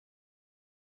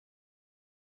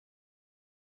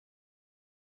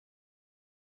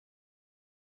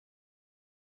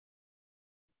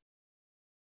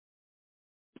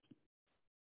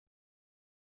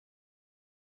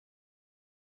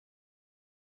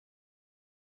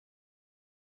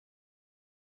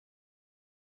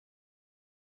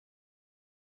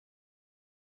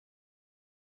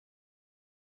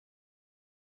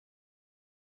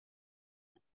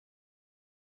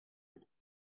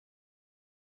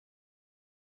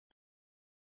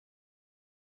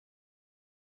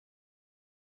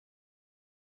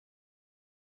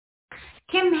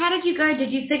Kim, how did you go?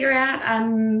 Did you figure out how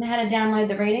to download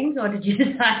the readings, or did you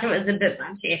decide it was a bit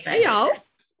much effort? Hey, y'all.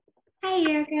 Hey,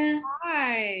 Erica.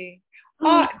 Hi.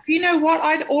 Oh, do you know what?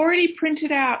 I'd already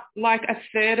printed out like a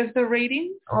third of the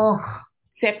readings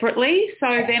separately.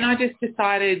 So then I just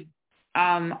decided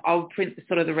I'll print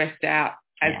the rest out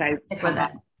as they come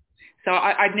up. So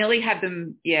I nearly had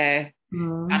them,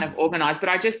 kind of organised. But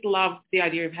I just love the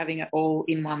idea of having it all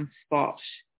in one spot.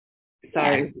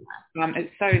 So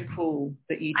it's so cool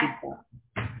that you did that.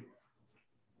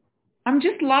 I'm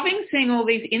just loving seeing all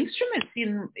these instruments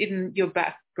in your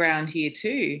background here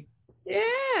too.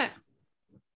 Yeah.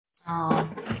 Oh. I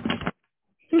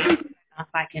don't know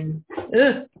if I can. I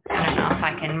don't know if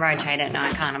I can rotate it. No,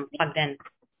 I can't. I'm plugged in.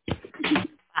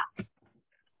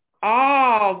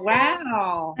 Oh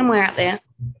wow! Somewhere out there.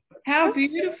 How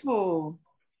beautiful!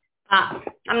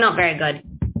 I'm not very good.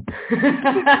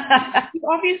 You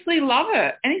obviously love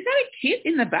it. And is that a kit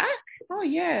in the back? Oh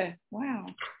yeah!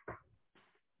 Wow.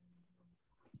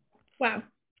 Wow.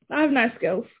 I have no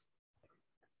skills.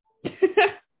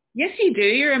 Yes, you do.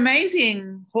 You're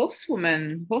amazing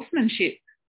horsemanship.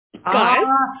 Guys.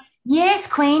 Yes,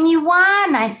 Queen, you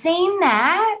won. I seen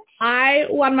that. I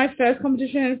won my first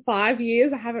competition in 5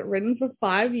 years. I haven't ridden for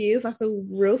 5 years. I feel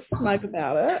real smug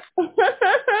about it.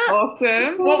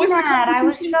 Awesome. What was that? I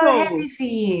was so called? happy for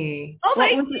you. Oh,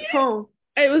 what was it called?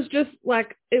 It was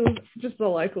just a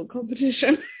local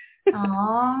competition.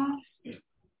 Aww.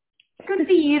 Good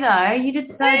for you, though. You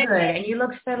did so good. And you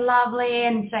look so lovely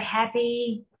and so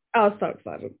happy. I was so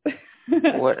excited.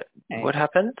 What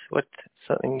happened? What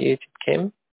something you did,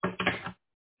 Kim?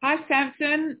 Hi,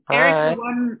 Samson. Hi.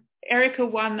 Erica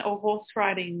won a horse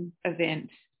riding event.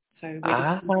 So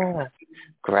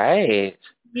great.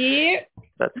 Yeah.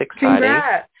 That's exciting.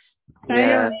 Congrats.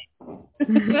 Yeah.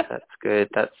 That's good.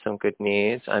 That's some good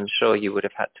news. I'm sure you would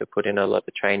have had to put in a lot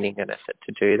of training and effort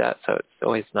to do that. So it's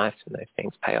always nice when those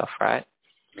things pay off, right?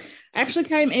 I actually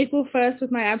came equal first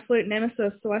with my absolute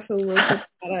nemesis, so I feel really good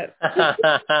about it.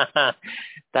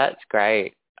 That's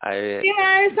great.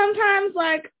 Sometimes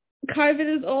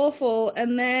COVID is awful,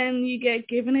 and then you get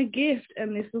given a gift,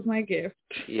 and this was my gift.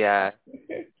 Yeah,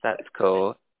 that's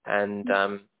cool. And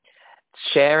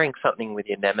sharing something with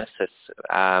your nemesis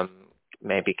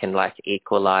maybe can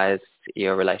equalize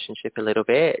your relationship a little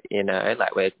bit.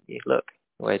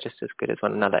 We're just as good as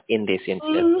one another in this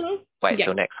instance. Mm-hmm. Wait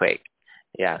till next week.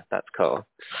 Yeah, that's cool.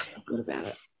 Good about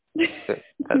it. Good.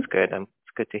 That's good.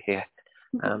 It's good to hear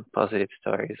positive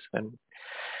stories when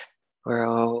we're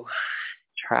all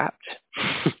trapped.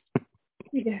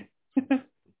 Yeah.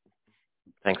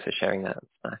 Thanks for sharing that.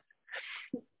 It's nice.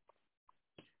 A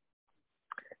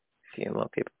few more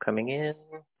people coming in.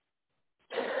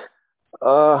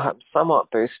 I'm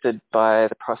somewhat boosted by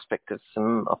the prospect of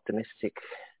some optimistic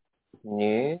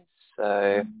news.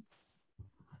 So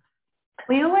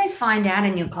we always find out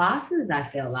in your classes, I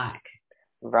feel like.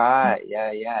 Right.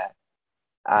 Yeah.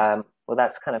 Well,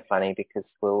 that's kind of funny because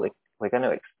we're going to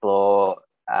explore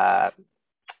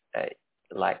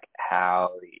how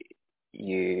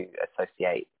you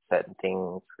associate certain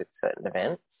things with certain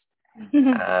events.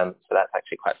 So that's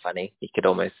actually quite funny. You could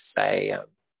almost say,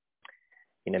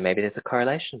 maybe there's a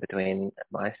correlation between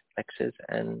my lectures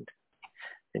and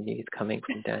the news coming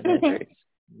from Dan Andrews.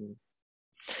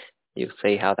 You'll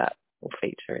see how that will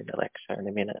feature in the lecture in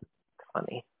a minute. It's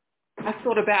funny. I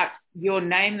thought about your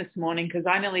name this morning because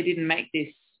I nearly didn't make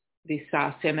this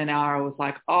seminar. I was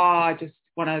like, I just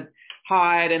want to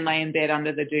hide and lay in bed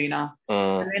under the doona.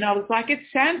 And then I was like,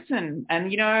 it's Samson.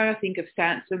 And, I think of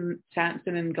Samson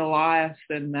and Goliath.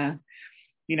 And, I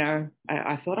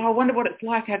thought, I wonder what it's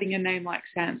like having a name like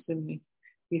Samson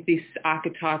with this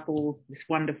archetypal, this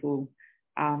wonderful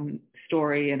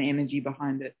story and energy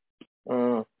behind it.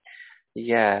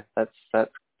 Yeah, that's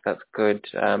good.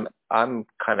 I'm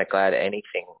kind of glad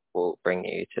anything will bring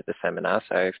you to the seminar.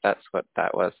 So if that's what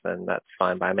that was, then that's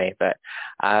fine by me. But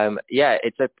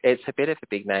it's a bit of a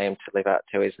big name to live up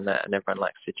to, isn't it? And everyone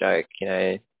likes to joke,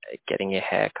 getting your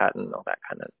hair cut and all that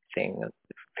kind of thing.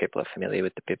 If people are familiar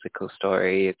with the biblical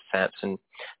story of Samson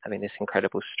having this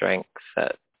incredible strength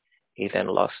that he then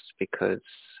lost because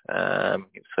he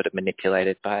was sort of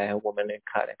manipulated by a woman who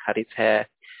cut his hair.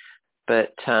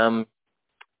 But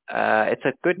it's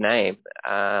a good name,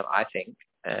 I think.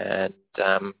 And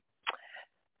I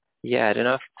don't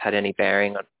know if it's had any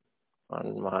bearing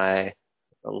on my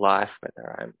life,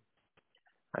 whether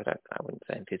I wouldn't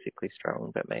say I'm physically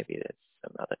strong, but maybe there's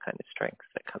some other kind of strengths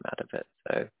that come out of it.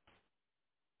 So,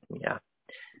 yeah.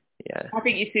 I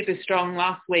think you're super strong.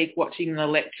 Last week, watching the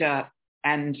lecture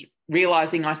and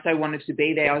realising I so wanted to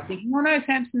be there, I was thinking, oh no,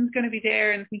 Samson's going to be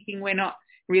there, and thinking we're not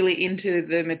really into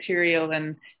the material,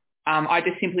 and I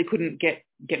just simply couldn't get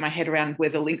my head around where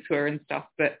the links were and stuff.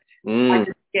 But I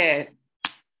just, I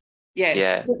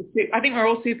think we're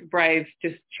all super brave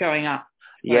just showing up.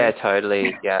 So. Yeah,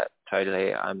 totally. Yeah,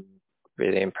 totally. I'm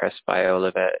really impressed by all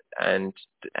of it, and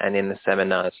in the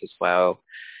seminars as well,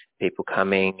 people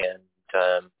coming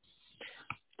and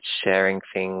sharing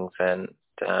things, and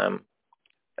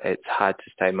it's hard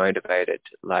to stay motivated.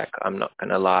 Like, I'm not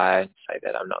going to lie and say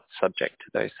that I'm not subject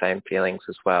to those same feelings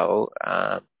as well,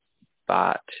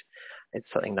 but it's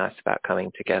something nice about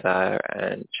coming together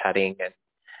and chatting, and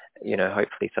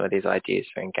hopefully some of these ideas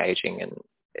are engaging, and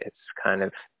it's kind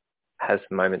of has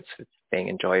moments of being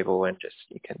enjoyable, and just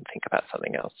you can think about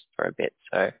something else for a bit.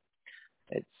 So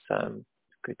it's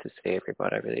good to see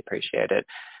everybody. I really appreciate it,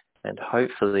 and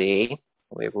hopefully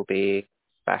we will be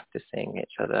back to seeing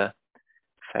each other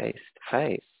face to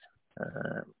face,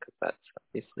 because that's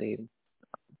obviously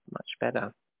much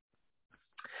better.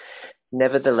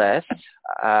 Nevertheless,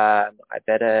 I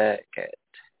better get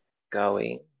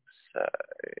going. So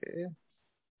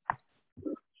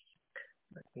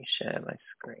let me share my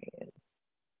screen.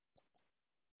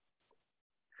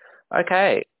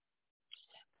 Okay,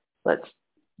 let's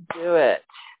do it.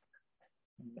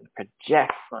 I'm going to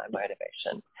project my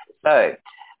motivation. So,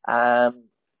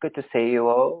 good to see you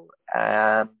all.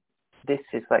 This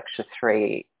is lecture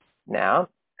 3 now,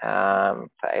 for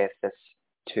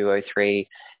ASS203,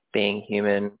 being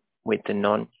human with the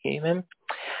non-human.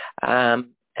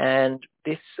 And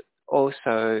this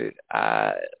also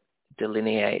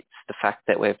delineates the fact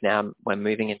that we're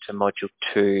moving into module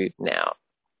 2 now,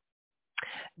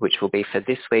 which will be for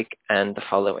this week and the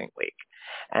following week.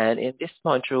 And in this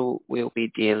module, we'll be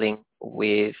dealing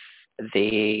with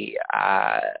the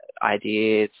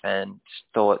ideas and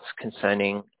thoughts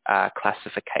concerning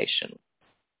classification.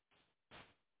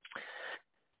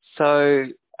 So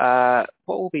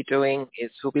what we'll be doing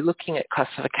is we'll be looking at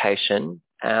classification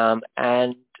and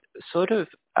sort of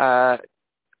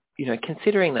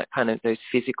considering that kind of those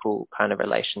physical kind of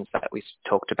relations that we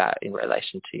talked about in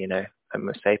relation to,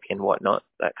 Homo sapien, whatnot,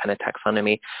 that kind of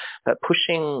taxonomy, but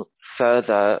pushing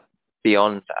further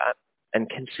beyond that and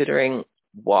considering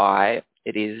why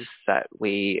it is that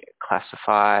we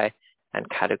classify and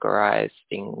categorize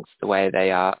things the way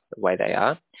they are,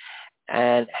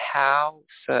 and how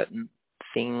certain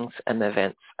things and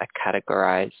events are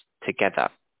categorized together.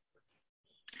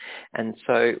 And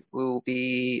so we'll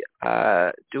be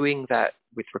doing that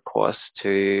with recourse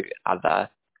to other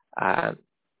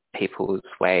people's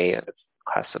way of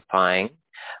classifying,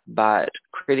 but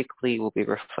critically we'll be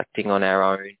reflecting on our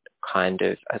own kind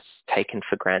of taken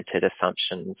for granted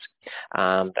assumptions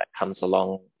that comes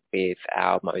along with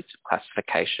our modes of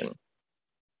classification.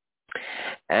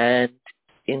 And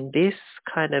in this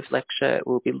kind of lecture,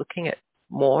 we'll be looking at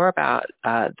more about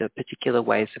the particular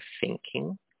ways of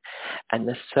thinking and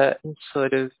the certain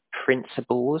sort of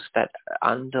principles that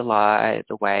underlie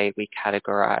the way we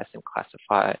categorize and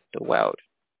classify the world.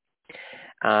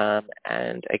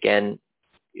 And again,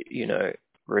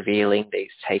 revealing these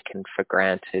taken for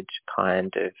granted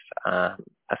kind of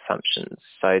assumptions,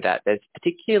 so that there's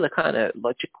particular kind of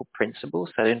logical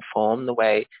principles that inform the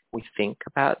way we think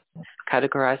about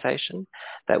categorization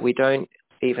that we don't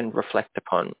even reflect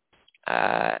upon.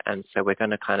 And so we're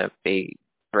going to kind of be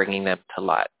bringing them to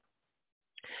light.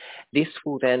 This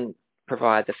will then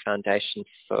provide the foundation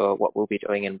for what we'll be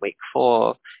doing in week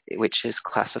 4, which is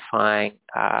classifying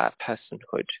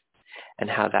personhood and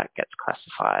how that gets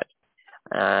classified.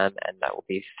 And that will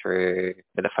be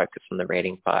with a focus on the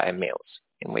reading by Mills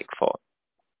in week 4.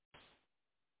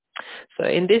 So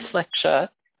in this lecture,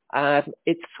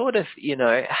 it sort of,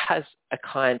 has a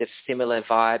kind of similar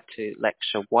vibe to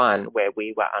lecture 1, where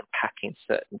we were unpacking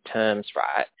certain terms,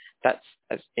 right? That's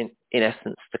in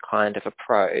essence the kind of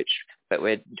approach, but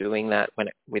we're doing that when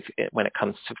it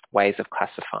comes to ways of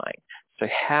classifying. So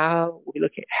how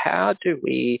do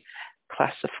we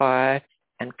classify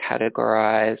and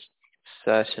categorize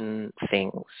certain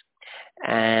things?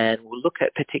 And we'll look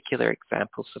at particular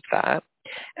examples of that.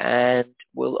 And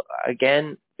we'll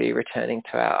again be returning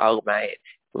to our old mate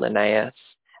Linnaeus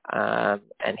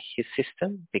and his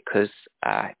system, because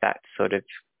that sort of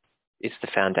is the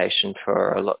foundation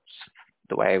for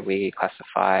the way we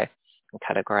classify and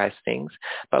categorize things.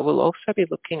 But we'll also be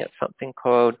looking at something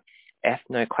called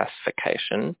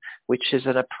ethnoclassification, which is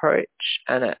an approach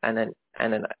and an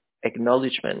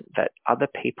acknowledgement that other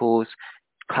peoples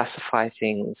classify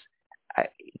things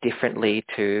differently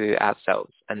to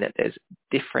ourselves, and that there's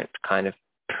different kind of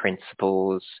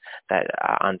principles that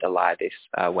underlie this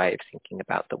way of thinking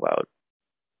about the world.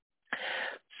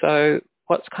 So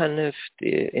what's kind of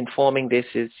informing this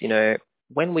is,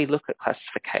 when we look at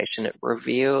classification, it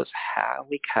reveals how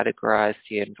we categorize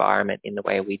the environment in the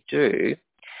way we do,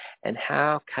 and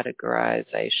how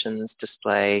categorizations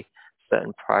display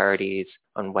certain priorities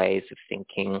on ways of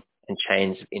thinking and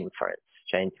change of inference,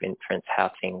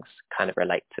 how things kind of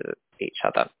relate to each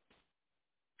other.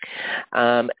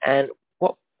 And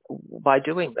by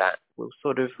doing that, we'll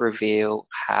sort of reveal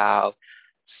how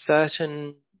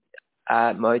certain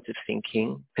modes of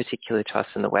thinking, particularly to us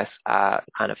in the West, are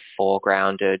kind of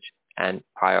foregrounded and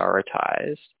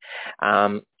prioritized.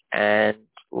 And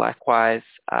likewise,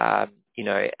 how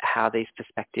these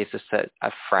perspectives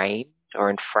are framed or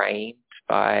inframed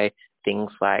by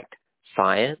things like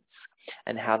science,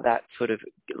 and how that sort of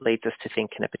leads us to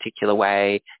think in a particular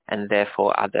way, and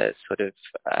therefore other sort of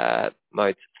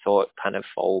modes of thought kind of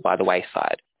fall by the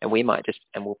wayside. And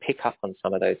we'll pick up on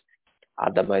some of those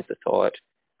other modes of thought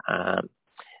and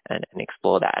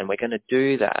explore that. And we're going to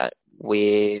do that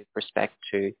with respect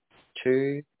to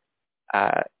two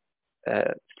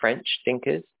French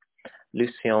thinkers,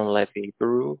 Lucien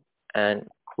Lévy-Bruhl and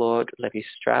Claude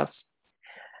Lévi-Strauss.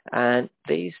 And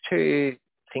these two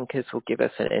thinkers will give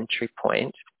us an entry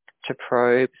point to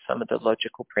probe some of the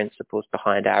logical principles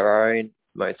behind our own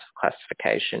modes of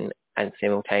classification, and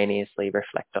simultaneously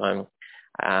reflect on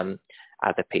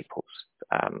other people's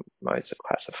modes of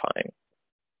classifying.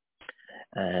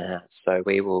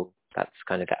 That's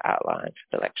kind of the outline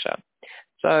for the lecture.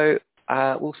 So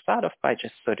we'll start off by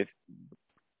just sort of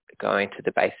going to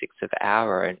the basics of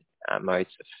our own modes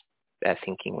of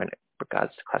thinking when it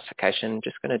regards to classification. I'm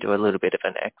just going to do a little bit of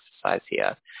an exercise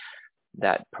here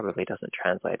that probably doesn't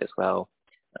translate as well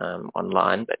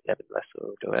online, but nevertheless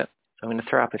we'll do it. So I'm going to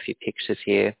throw up a few pictures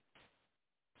here.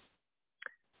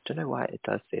 Don't know why it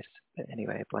does this, but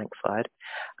anyway, blank slide.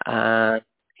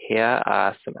 Here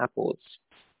are some apples.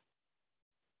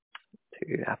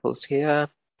 2 apples here.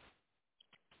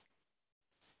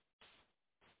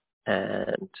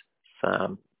 And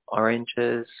some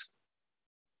oranges.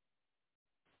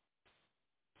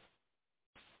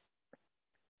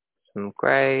 Some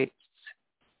grapes.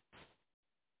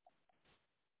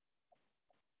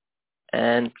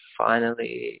 And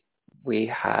finally, we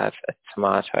have a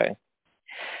tomato.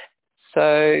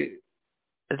 So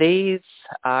these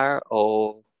are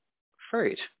all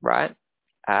fruit, right?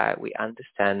 We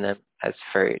understand them as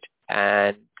fruit.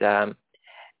 And, but,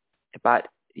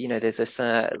 there's this,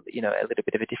 a little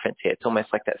bit of a difference here. It's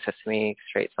almost like that Sesame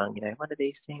Street song, one of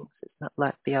these things is not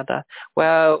like the other.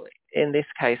 Well, in this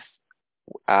case,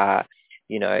 in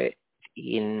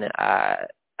our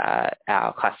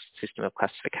system of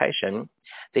classification,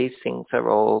 these things are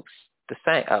all the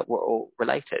same. We're all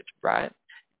related, right?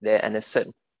 And there's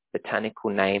certain botanical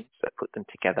names that put them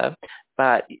together.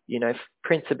 But,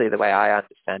 principally the way I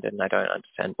understand it, and I don't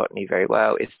understand botany very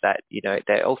well, is that,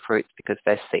 they're all fruits because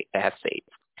they have seeds,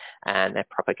 and they're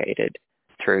propagated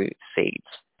through seeds.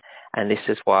 And this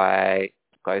is why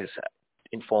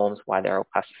informs why they're all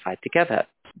classified together.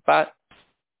 But,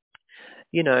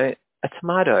 a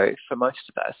tomato, for most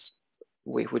of us,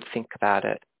 we would think about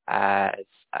it as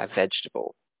a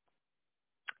vegetable.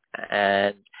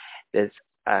 And there's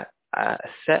a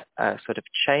sort of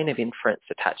chain of inference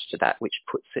attached to that, which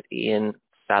puts it in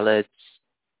salads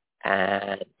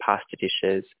and pasta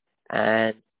dishes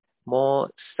and more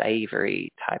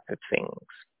savory type of things,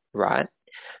 right?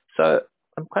 So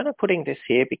I'm kind of putting this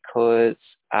here because,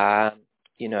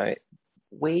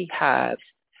 we have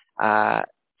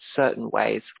certain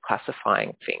ways of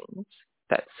classifying things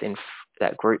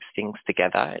that groups things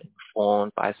together and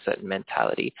informed by a certain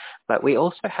mentality. But we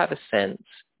also have a sense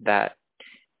that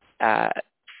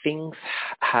things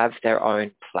have their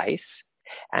own place,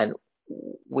 and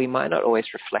we might not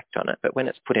always reflect on it, but when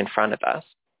it's put in front of us,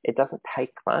 it doesn't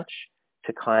take much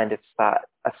to kind of start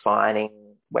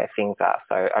assigning where things are.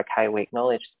 So, okay, we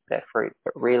acknowledge they're fruit,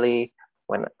 but really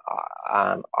when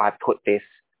I put this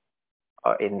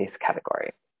in this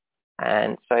category.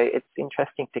 And so it's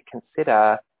interesting to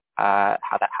consider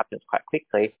how that happens quite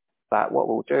quickly. But what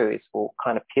we'll do is we'll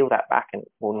kind of peel that back, and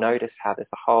we'll notice how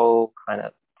there's a whole kind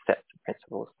of sets of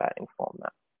principles that inform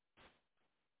that.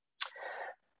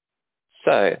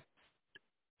 So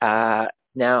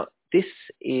now this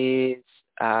is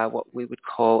what we would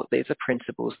call, these are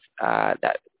principles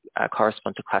that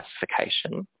correspond to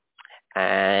classification.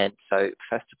 And so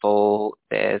first of all,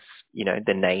 there's,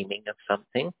 the naming of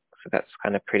something. So that's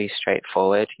kind of pretty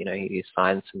straightforward. You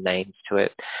assign some names to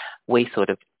it. We sort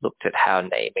of looked at how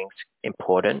naming's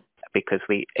important because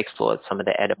we explored some of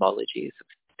the etymologies of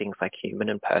things like human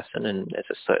and person, and there's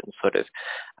a certain sort of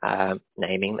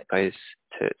naming that goes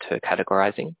to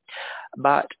categorizing.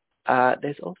 But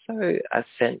there's also a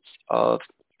sense of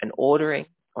an ordering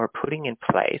or putting in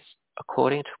place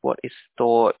according to what is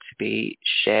thought to be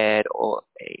shared or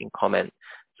in common.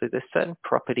 So there's certain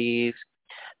properties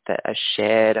that are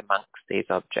shared amongst these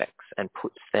objects and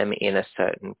puts them in a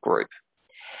certain group.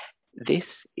 This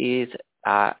is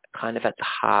kind of at the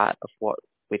heart of what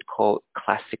we'd call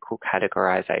classical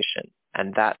categorization,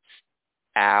 and that's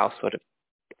our sort of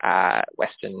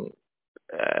Western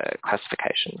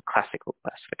classification, classical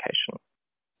classification.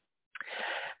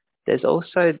 There's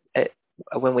also,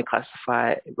 when we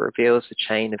classify, it reveals a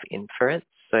chain of inference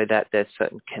so that there's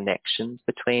certain connections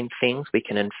between things. We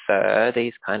can infer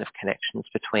these kind of connections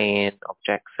between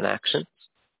objects and actions.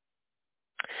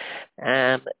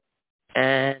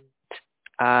 And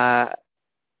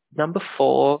number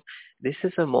 4, this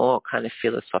is a more kind of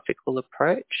philosophical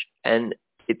approach, and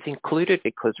it's included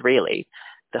because really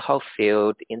the whole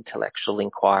field, intellectual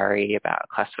inquiry about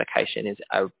classification, is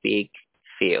a big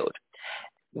field.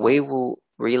 We will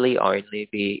really only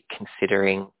be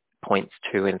considering points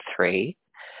 2 and 3,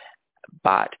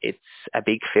 but it's a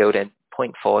big field, and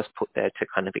point 4 is put there to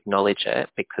kind of acknowledge it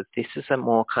because this is a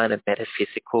more kind of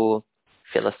metaphysical,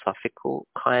 philosophical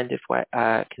kind of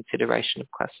consideration of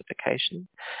classification.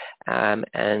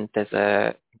 And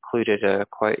there's included a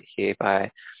quote here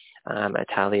by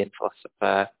Italian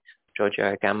philosopher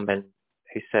Giorgio Agamben,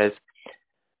 who says,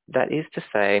 "That is to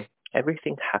say,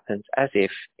 everything happens as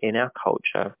if, in our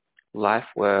culture, life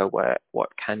were what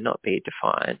cannot be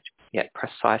defined, yet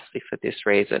precisely for this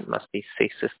reason must be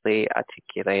ceaselessly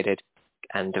articulated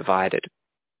and divided."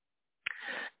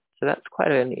 So that's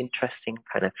quite an interesting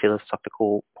kind of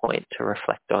philosophical point to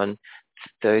reflect on.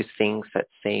 Those things that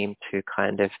seem to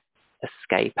kind of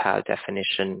escape our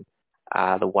definition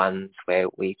are the ones where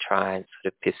we try and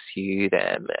sort of pursue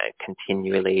them and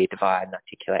continually divide and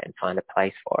articulate and find a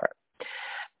place for it.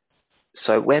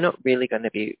 So we're not really going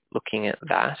to be looking at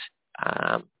that,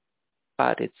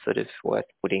 but it's sort of worth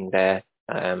putting there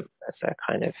as a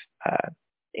kind of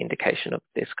indication of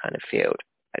this kind of field.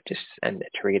 And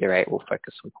to reiterate, we'll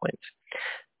focus on points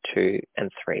 2 and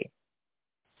 3.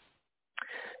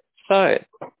 So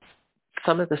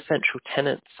some of the central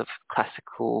tenets of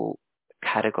classical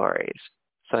categories.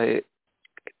 So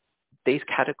these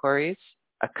categories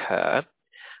occur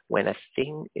when a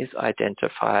thing is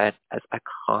identified as a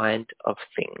kind of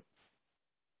thing.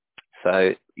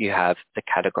 So you have the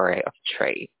category of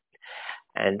tree,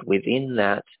 and within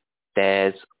that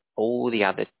there's all the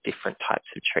other different types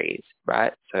of trees,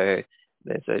 right? So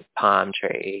there's a palm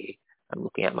tree, I'm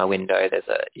looking at my window, there's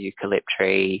a eucalypt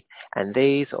tree, and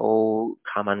these all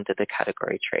come under the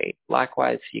category tree.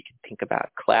 Likewise, you can think about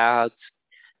clouds.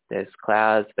 There's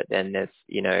clouds, but then there's,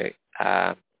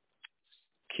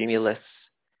 cumulus,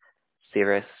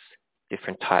 cirrus,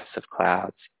 different types of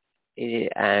clouds.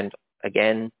 And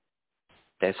again,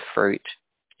 there's fruit,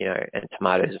 and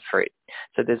tomatoes are fruit.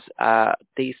 So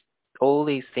there's all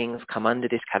these things come under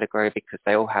this category because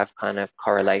they all have kind of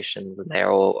correlations and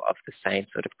they're all of the same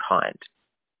sort of kind.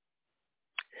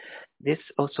 This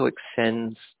also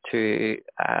extends to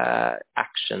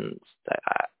actions that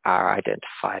are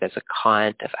identified as a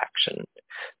kind of action.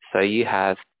 So you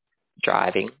have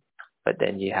driving, but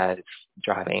then you have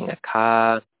driving a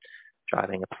car,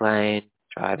 driving a plane,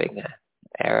 driving an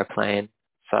aeroplane,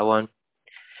 so on.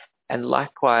 And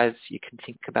likewise, you can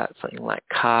think about something like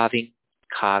carving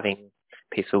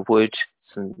a piece of wood,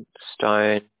 some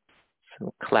stone,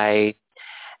 some clay,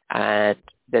 and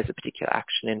there's a particular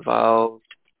action involved.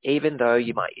 Even though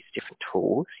you might use different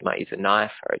tools, you might use a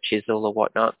knife or a chisel or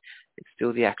whatnot, it's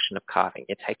still the action of carving.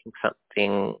 You're taking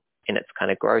something in its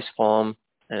kind of gross form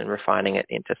and refining it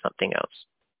into something else.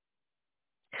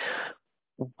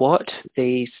 What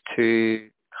these two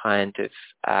kind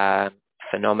of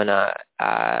phenomena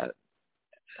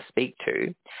speak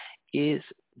to is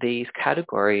these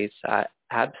categories are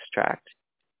abstract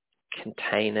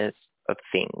containers of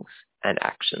things and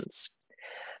actions,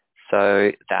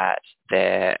 so that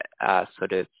they're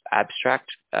sort of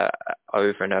abstract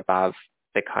over and above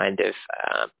the kind of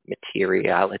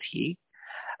materiality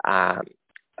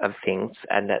of things,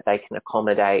 and that they can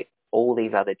accommodate all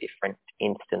these other different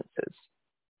instances.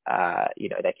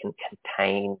 They can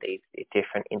contain these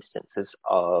different instances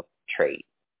of tree,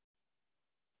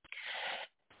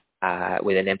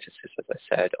 with an emphasis, as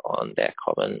I said, on their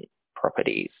common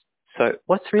properties. So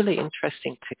what's really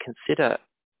interesting to consider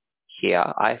here,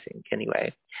 I think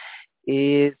anyway,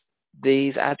 is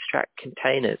these abstract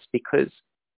containers, because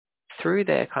through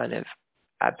their kind of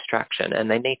abstraction, and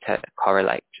they need to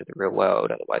correlate to the real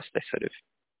world, otherwise they sort of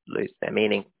lose their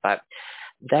meaning, but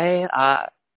they are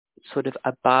sort of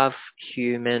above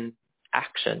human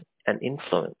action and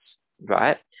influence.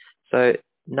 right? So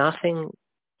nothing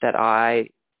that I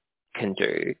can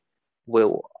do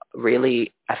will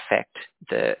really affect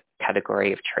the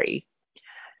category of tree.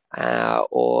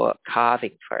 Or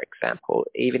carving, for example,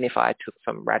 even if I took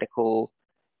some radical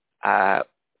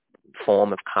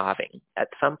form of carving, at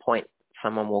some point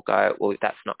someone will go, well,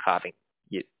 that's not carving.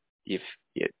 You're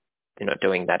not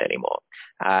doing that anymore.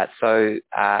 So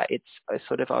it's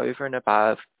sort of over and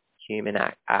above human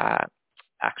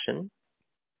action.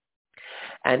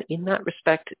 And in that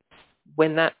respect,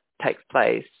 when that takes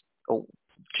place, or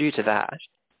due to that,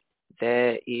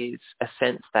 there is a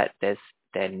sense that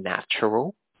they're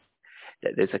natural,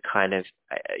 that there's a kind of,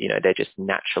 they're just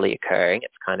naturally occurring.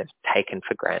 It's kind of taken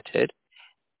for granted.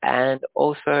 And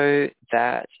also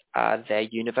that they're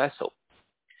universal,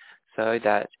 so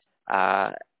that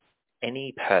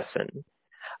any person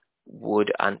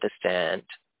would understand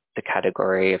the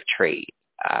category of tree.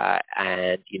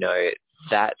 And,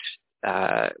 that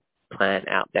plant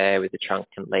out there with the trunk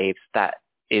and leaves, that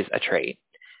is a tree.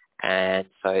 And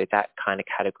so that kind of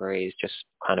category is just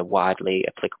kind of widely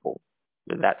applicable.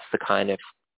 That's the kind of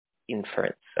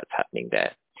inference that's happening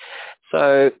there.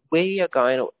 So we are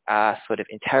going to sort of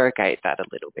interrogate that a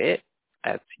little bit,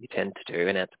 as you tend to do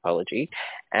in anthropology,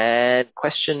 and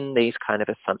question these kind of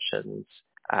assumptions,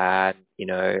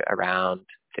 around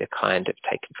the kind of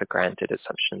taken for granted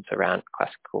assumptions around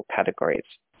classical categories.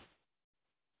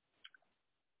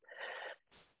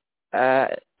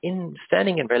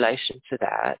 Standing in relation to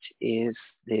that is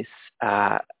this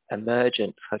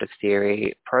emergent sort of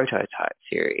theory, prototype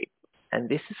theory. And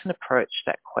this is an approach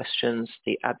that questions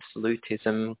the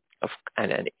absolutism of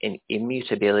and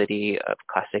immutability of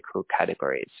classical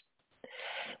categories.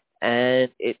 And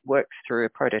it works through a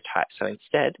prototype. So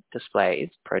instead displays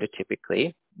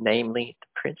prototypically, namely the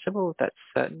principle that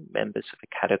certain members of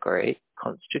a category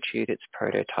constitute its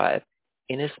prototype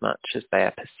inasmuch as they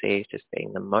are perceived as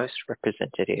being the most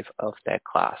representative of their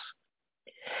class.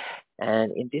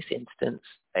 And in this instance,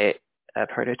 a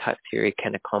prototype theory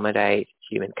can accommodate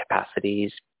human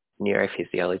capacities,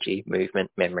 neurophysiology, movement,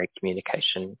 memory,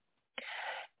 communication.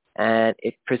 And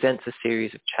it presents a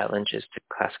series of challenges to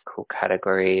classical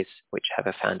categories which have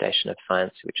a foundation of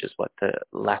science, which is what the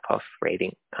Lakoff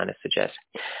reading kind of suggests.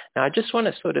 Now, I just want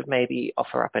to sort of maybe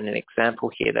offer up an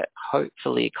example here that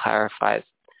hopefully clarifies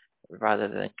rather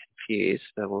than confuse,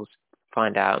 but we'll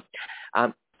find out.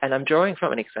 And I'm drawing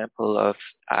from an example of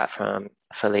from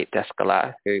Philippe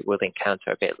Descola, who we'll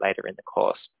encounter a bit later in the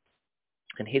course.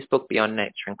 In his book, Beyond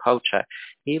Nature and Culture,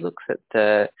 he looks at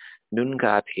the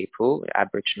Noongar people,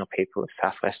 Aboriginal people of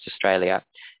Southwest Australia,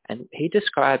 and he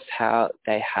describes how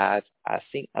they have, I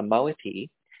think, a moiety,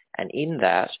 and in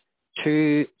that,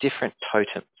 two different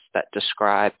totems that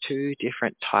describe two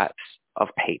different types of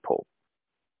people.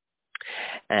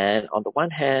 And on the one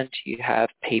hand, you have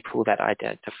people that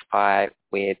identify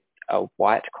with a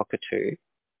white cockatoo,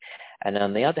 and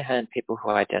on the other hand, people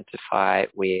who identify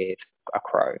with a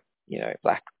crow,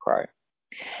 black crow.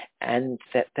 And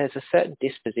that there's a certain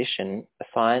disposition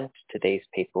assigned to these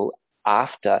people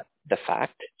after the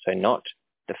fact, so not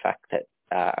the fact that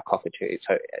a cockatoo,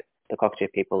 so the cockatoo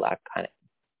people are kind of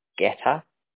getter,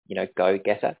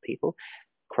 go-getter people.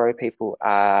 Crow people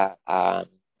are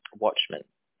watchmen.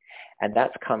 And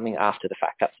that's coming after the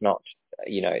fact. That's not,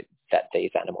 that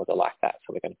these animals are like that.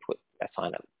 So we're going to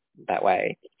assign it that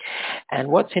way. And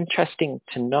what's interesting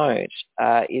to note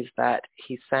is that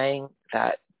he's saying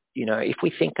that, if we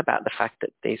think about the fact that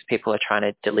these people are trying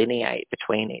to delineate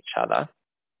between each other,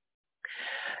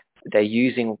 they're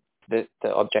using the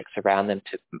objects around them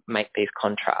to make these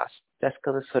contrasts. That's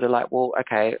sort of like, well,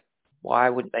 okay, why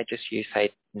wouldn't they just use,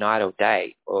 say, night or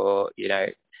day, or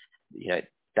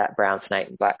that brown snake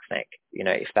and black snake?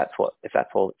 If that's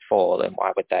all it's for, then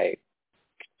why would they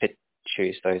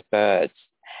choose those birds?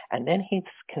 And then he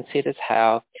considers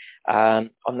how on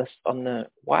the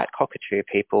white cockatoo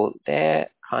people, they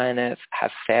kind of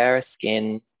have fairer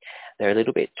skin, they're a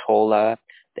little bit taller,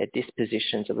 their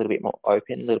disposition's a little bit more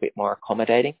open, a little bit more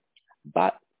accommodating.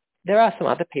 But there are some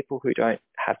other people who don't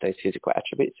have those physical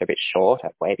attributes. They're a bit short,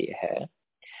 have wavy hair.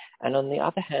 And on the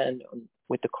other hand,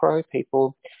 with the crow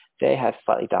people, they have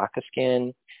slightly darker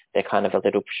skin, they're kind of a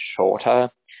little shorter,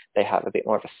 they have a bit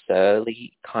more of a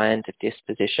surly kind of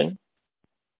disposition.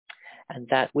 And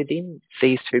that within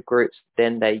these two groups,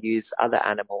 then they use other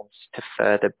animals to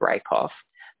further break off.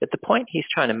 But the point he's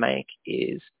trying to make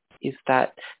is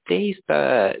that these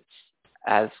birds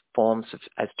as totems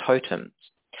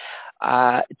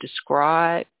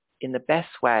describe in the best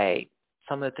way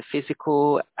some of the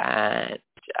physical and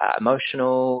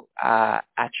emotional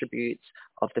attributes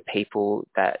of the people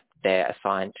that they're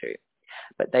assigned to.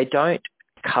 But they don't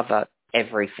cover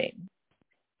everything.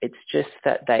 It's just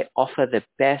that they offer the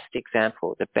best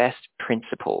example, the best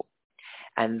principle.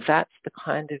 And that's the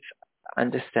kind of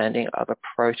understanding of a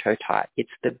prototype.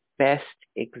 It's the best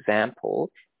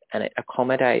example, and it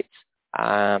accommodates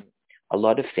a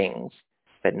lot of things,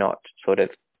 but not sort of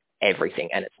everything.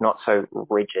 And it's not so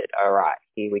rigid. All right,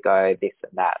 here we go, this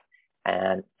and that.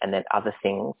 And then other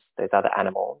things, those other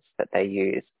animals that they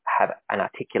use have an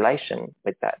articulation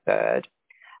with that bird,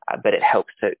 but it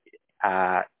helps to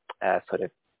sort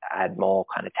of add more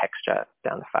kind of texture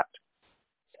down the fact.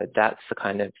 So that's the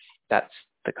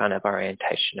kind of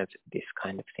orientation of this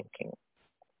kind of thinking.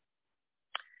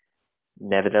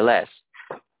 Nevertheless,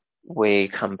 we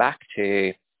come back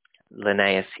to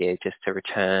Linnaeus here just to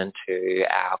return to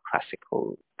our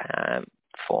classical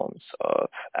forms of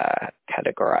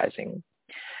categorizing.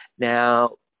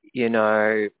 Now, we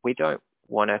don't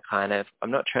want to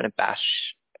I'm not trying to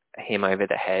bash him over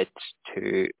the head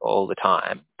all the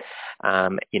time,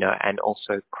 and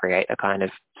also create a kind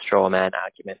of straw man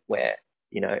argument where,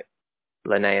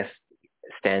 Linnaeus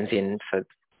stands in for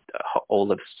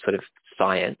all of sort of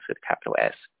science with capital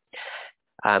S.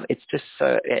 It's just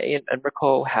so, and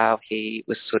recall how he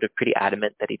was sort of pretty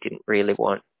adamant that he didn't really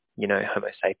want, Homo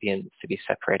sapiens to be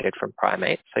separated from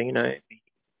primates. So,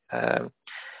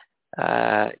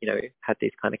 had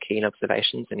these kind of keen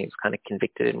observations, and he was kind of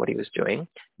convicted in what he was doing.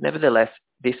 Nevertheless,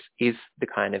 this is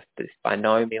this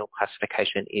binomial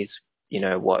classification is,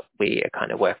 what we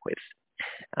kind of work with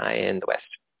in the West.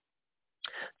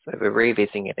 So we're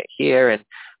revisiting it here, and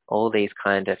all these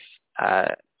kind of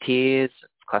tiers,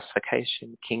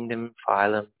 classification, kingdom,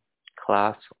 phylum,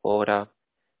 class, order,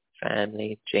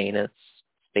 family, genus,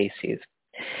 species.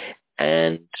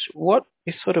 And what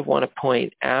we sort of want to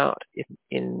point out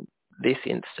in this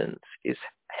instance is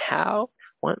how,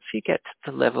 once you get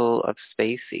to the level of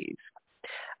species,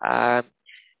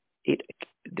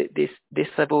 this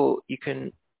level you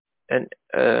can,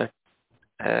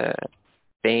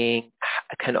 being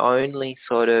can only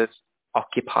sort of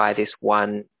occupy this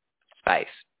one space.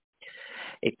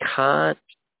 It can't,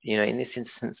 in this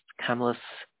instance, Camelus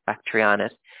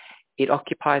bactrianus, it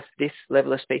occupies this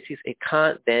level of species. It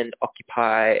can't then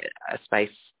occupy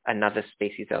another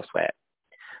species elsewhere.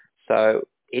 So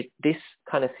this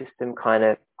kind of system kind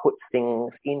of puts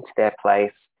things into their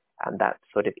place, and that's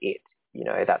sort of it.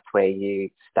 That's where you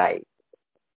stay.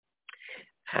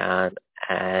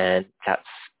 And that's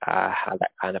how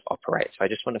that kind of operates. So I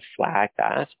just want to flag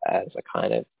that as a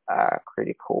kind of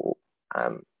critical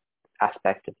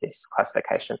aspect of this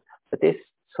classification. But this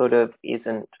sort of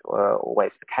isn't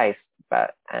always the case.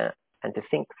 But and to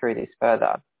think through this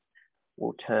further,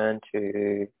 we'll turn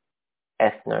to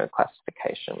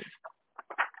ethno-classification.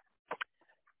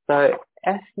 So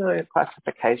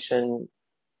ethno-classification,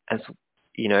 as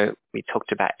we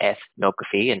talked about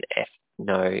ethnography and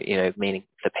ethno, meaning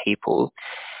the people.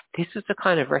 This is the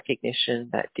kind of recognition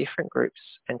that different groups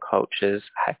and cultures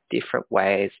have different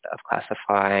ways of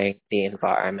classifying the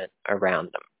environment around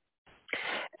them.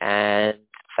 And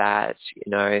that,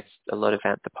 a lot of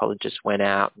anthropologists went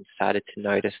out and started to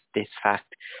notice this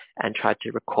fact and tried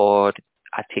to record,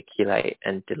 articulate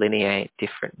and delineate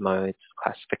different modes of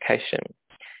classification.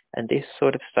 And this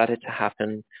sort of started to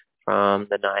happen from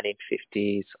the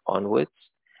 1950s onwards,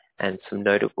 and some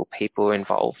notable people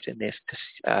involved in this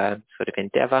sort of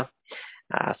endeavour.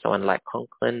 Someone like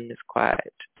Conklin is quite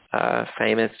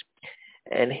famous.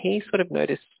 And he sort of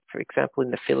noticed, for example,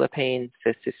 in the Philippines,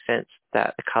 there's this sense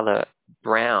that the colour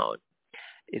brown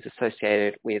is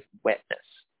associated with wetness,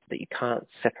 that you can't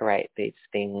separate these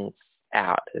things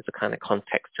out. There's a kind of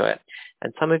context to it.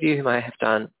 And some of you who might have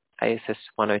done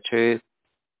ASS203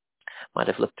 might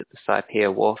have looked at the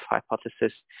Sapir-Whorf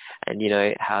hypothesis, and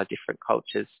how different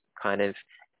cultures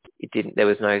there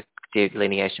was no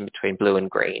delineation between blue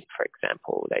and green, for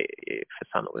example. For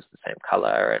some it was the same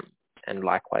colour, and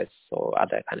likewise or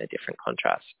other kind of different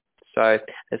contrasts. So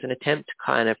there's an attempt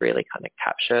to really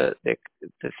capture the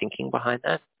thinking behind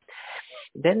that.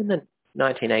 Then in the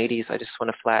 1980s, I just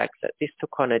want to flag that this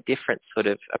took on a different sort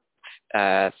of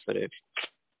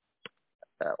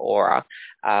aura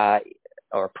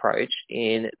or approach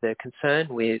in the concern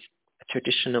with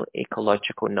traditional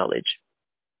ecological knowledge.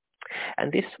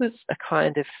 And this was a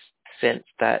kind of sense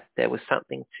that there was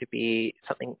something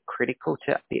critical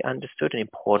to be understood and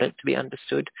important to be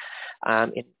understood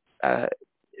in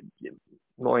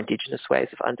more indigenous ways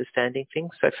of understanding things.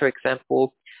 So, for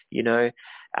example, if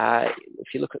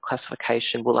you look at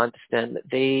classification, we'll understand that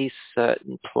these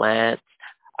certain plants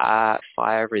are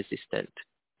fire resistant.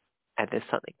 And there's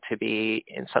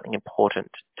something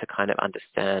important to kind of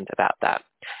understand about that.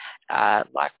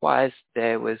 likewise,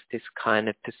 there was this kind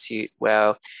of pursuit,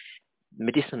 well,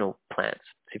 medicinal plants.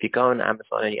 So if you go on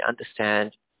Amazon and you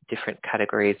understand different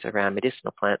categories around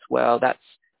medicinal plants, well,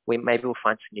 maybe we'll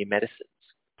find some new medicines.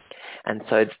 And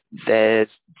so there's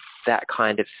that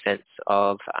kind of sense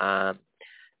of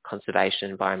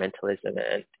conservation, environmentalism,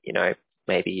 and,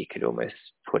 maybe you could almost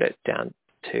put it down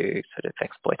to sort of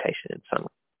exploitation in some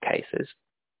cases.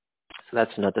 So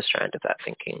that's another strand of that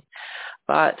thinking.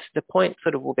 But the point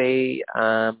sort of will be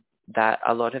that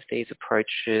a lot of these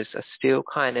approaches are still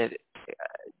kind of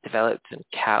developed and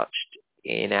couched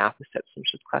in our perceptions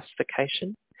of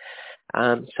classification.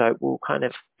 So we'll kind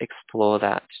of explore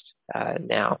that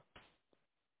now.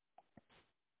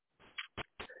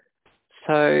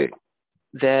 So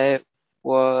there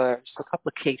were a couple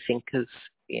of key thinkers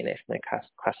in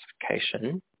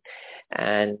ethno-classification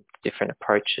and different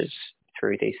approaches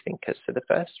through these thinkers. So the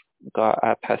first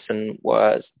person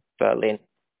was Berlin,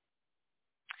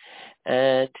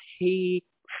 and he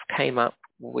came up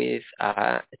with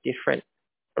different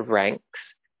ranks,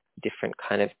 different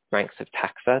kind of ranks of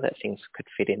taxa that things could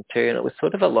fit into, and it was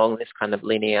sort of along this kind of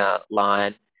linear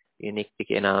line: unique,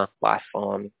 beginner, life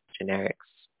form, generic,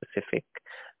 specific,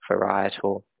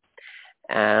 varietal.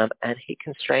 And he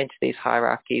constrained these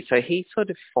hierarchies. So he sort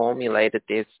of formulated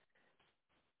this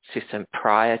system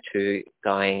prior to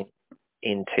going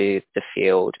into the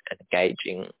field and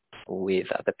engaging with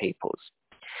other peoples.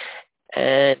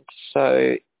 And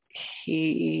so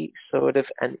he sort of,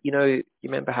 and you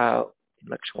remember how in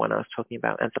lecture 1 I was talking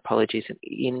about anthropology is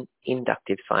an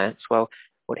inductive science. Well,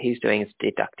 what he's doing is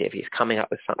deductive. He's coming up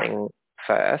with something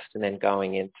first and then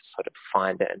going in to sort of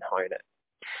find it and hone it.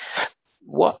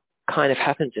 What kind of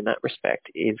happens in that respect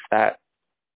is that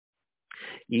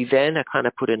you then are kind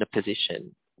of put in a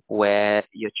position where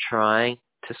you're trying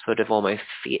to sort of almost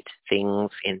fit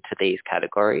things into these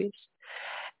categories.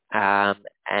 And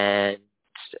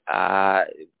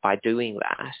by doing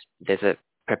that, there's a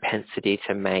propensity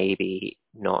to maybe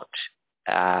not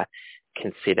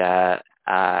consider,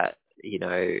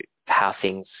 how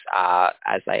things are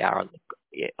as they are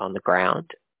on the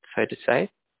ground, so to say.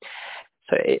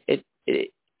 So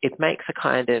it makes a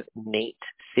kind of neat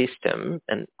system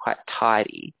and quite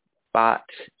tidy, but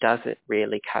doesn't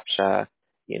really capture,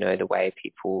 the way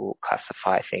people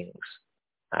classify things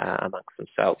amongst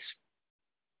themselves.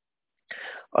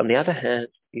 On the other hand,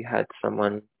 you had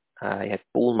someone, you had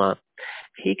Bulmer.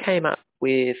 He came up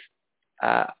with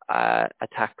a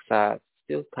taxa,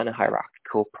 still kind of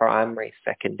hierarchical, primary,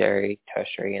 secondary,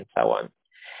 tertiary, and so on.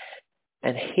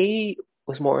 And he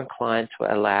was more inclined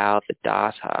to allow the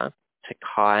data to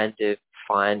kind of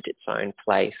find its own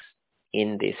place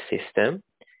in this system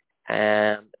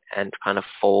and kind of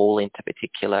fall into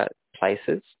particular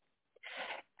places.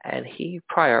 And he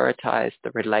prioritized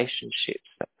the relationships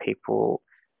that people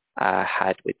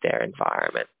had with their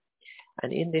environment.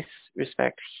 And in this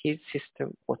respect, his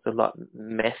system was a lot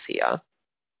messier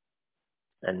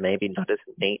and maybe not as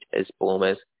neat as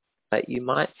Bulmer's, but you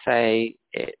might say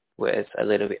it was a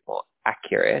little bit more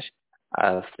accurate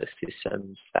of the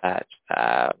systems that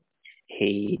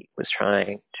he was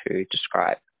trying to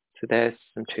describe. So there's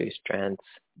some two strands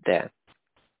there.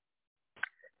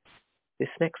 This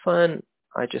next one,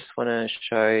 I just want to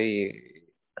show you.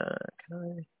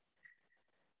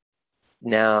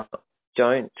 Now,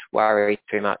 don't worry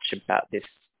too much about this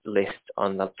list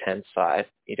on the left-hand side.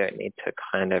 You don't need to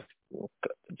kind of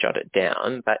jot it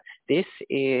down, but this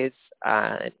is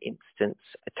an instance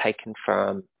taken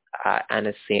from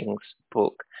Anna Singh's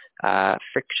book,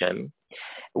 Friction,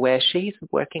 where she's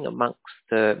working amongst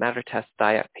the Mayoritas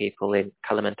Dayak people in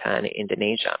Kalimantan,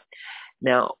 Indonesia.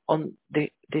 Now, on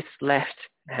this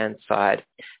left-hand side,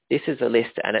 this is a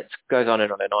list, and it goes on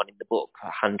and on and on in the book,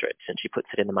 hundreds, and she puts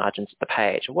it in the margins of the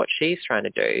page. And what she's trying to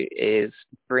do is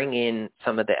bring in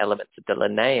some of the elements of the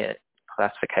Linnaean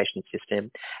classification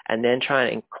system and then try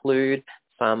and include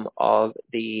some of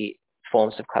the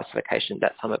forms of classification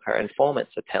that some of her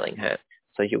informants are telling her.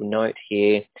 So you'll note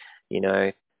here,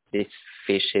 this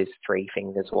fish is 3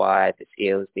 fingers wide, this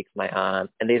eel is big as my arm,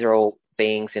 and these are all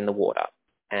beings in the water,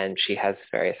 and she has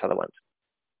various other ones.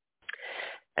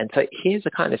 And so here's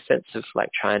a kind of sense of like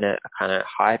trying to a kind of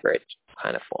hybrid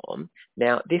kind of form.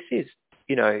 Now this is,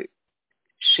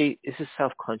 this is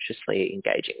self-consciously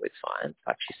engaging with science,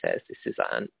 like she says.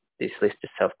 This list is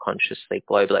self-consciously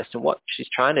globalist, and what she's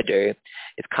trying to do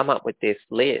is come up with this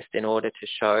list in order to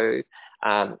show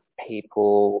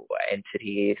people,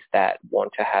 entities that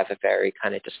want to have a very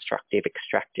kind of destructive,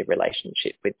 extractive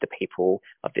relationship with the people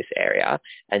of this area.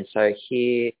 And so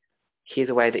here's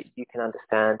a way that you can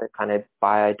understand the kind of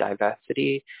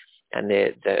biodiversity and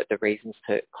the reasons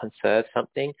to conserve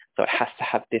something. So it has to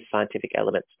have this scientific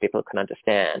element so people can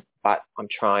understand, but I'm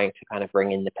trying to kind of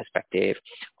bring in the perspective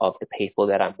of the people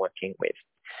that I'm working with.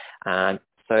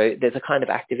 So there's a kind of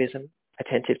activism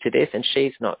attentive to this, and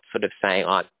she's not sort of saying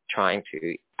I'm trying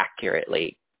to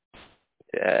accurately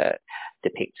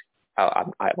depict,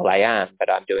 I am, but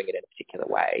I'm doing it in a particular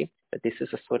way. But this is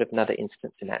a sort of another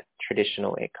instance in that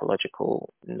traditional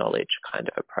ecological knowledge kind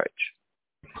of approach.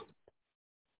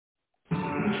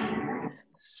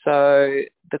 So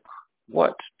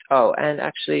and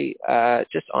actually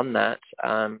just on that,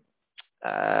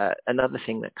 another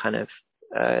thing that kind of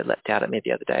leapt out at me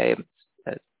the other day,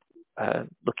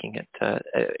 looking at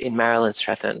in Marilyn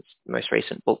Stratton's most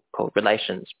recent book called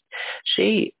Relations,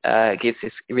 she gives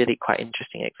this really quite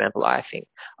interesting example, I think,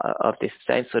 of this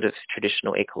same sort of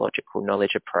traditional ecological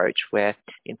knowledge approach, where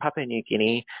in Papua New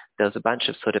Guinea there was a bunch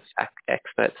of sort of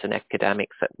experts and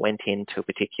academics that went into a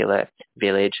particular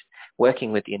village,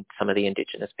 working with some of the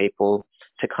indigenous people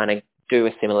to kind of do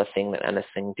a similar thing that Anna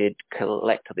Singh did,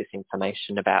 collect all this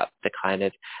information about the kind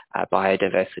of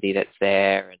biodiversity that's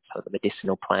there and some of the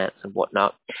medicinal plants and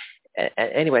whatnot.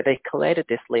 Anyway, they collated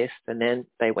this list, and then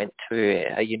they went to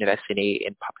a university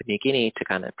in Papua New Guinea to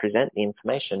kind of present the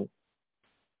information.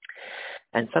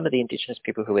 And some of the indigenous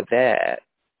people who were there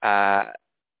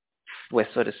were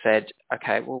sort of said,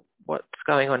 okay, well, what's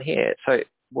going on here? So,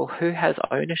 well, who has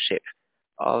ownership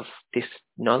of this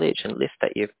knowledge and list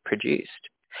that you've produced?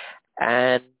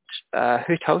 And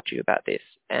who told you about this?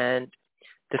 And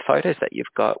the photos that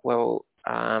you've got, well,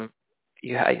 who are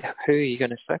you going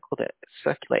to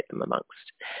circulate them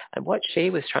amongst? And what she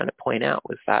was trying to point out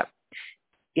was that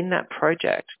in that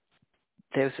project,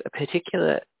 there's a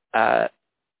particular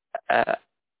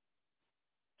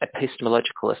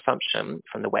epistemological assumption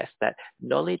from the West that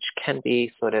knowledge can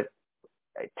be sort of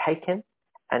taken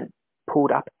and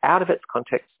pulled up out of its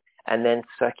context and then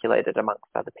circulated amongst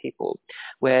other people,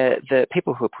 where the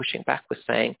people who were pushing back were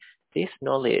saying this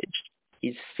knowledge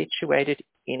is situated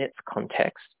in its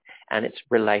context and it's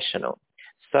relational,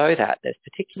 so that there's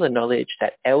particular knowledge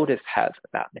that elders have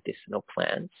about medicinal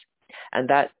plants, and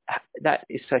that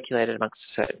is circulated amongst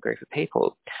a certain group of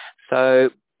people.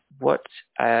 So what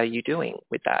are you doing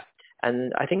with that?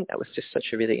 And I think that was just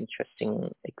such a really interesting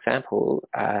example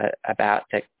about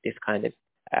this kind of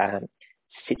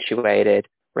situated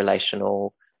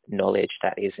relational knowledge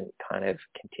that isn't kind of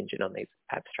contingent on these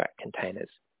abstract containers.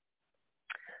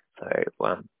 So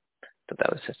that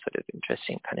was a sort of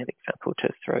interesting kind of example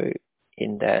to throw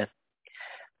in there.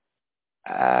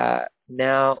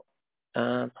 Now,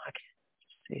 I can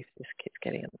see if this keeps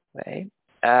getting in the way.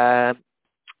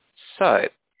 So,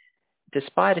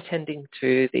 despite attending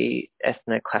to the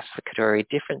ethno-classificatory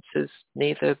differences,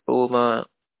 neither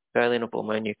Berlin or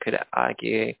Bulmer could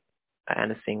argue,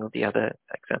 Anna Singh or the other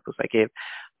examples I give,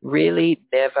 really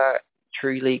never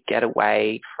truly get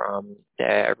away from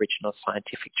their original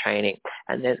scientific training.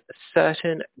 And there's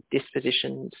certain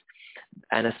dispositions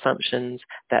and assumptions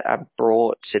that are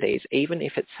brought to these, even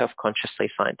if it's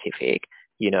self-consciously scientific.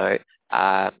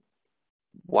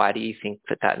 Why do you think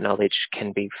that knowledge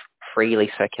can be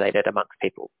freely circulated amongst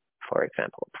people, for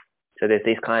example? So there's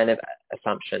these kind of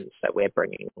assumptions that we're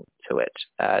bringing to it,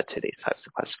 to these types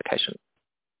of classification.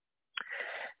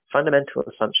 Fundamental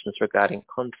assumptions regarding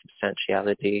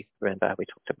consubstantiality, remember we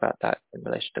talked about that in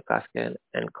relation to Glasgow,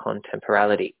 and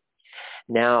contemporality.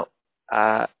 Now,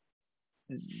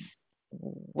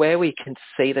 where we can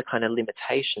see the kind of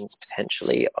limitations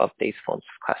potentially of these forms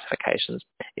of classifications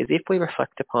is if we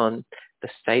reflect upon the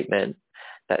statement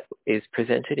that is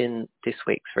presented in this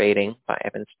week's reading by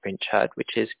Evans Pritchard,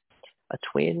 which is, a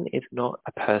twin is not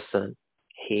a person,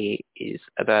 he is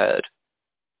a bird.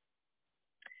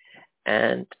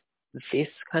 And this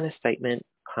kind of statement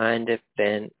kind of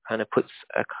puts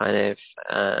a kind of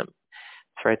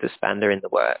throws a spanner in the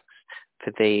works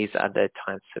for these other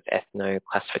types of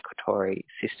ethno-classificatory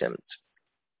systems.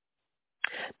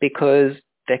 Because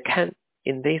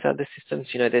in these other systems,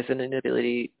 there's an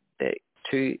inability that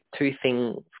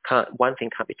one thing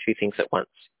can't be two things at once.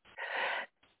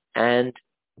 And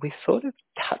we sort of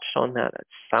touched on that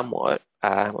somewhat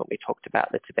when we talked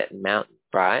about the Tibetan mountain,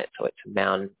 right? So it's a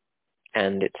mountain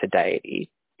and it's a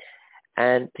deity.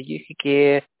 And the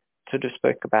Yukagir sort of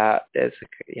spoke about there's,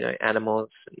 animals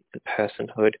and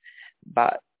personhood,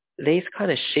 but these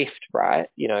kind of shift, right?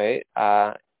 Once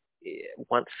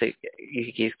the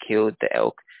Yukagir killed the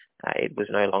elk, it was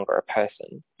no longer a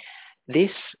person.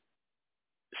 This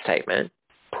statement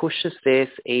pushes this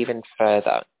even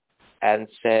further and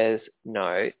says,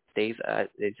 no, these are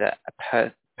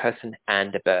a person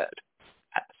and a bird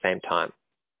at the same time.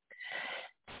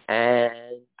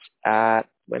 And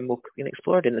when we're going to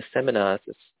explore it in the seminars,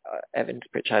 Evan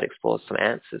Pritchard explores some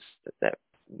answers that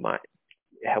might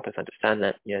help us understand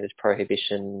that, there's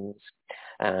prohibitions,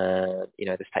 the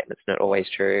statement's not always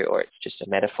true, or it's just a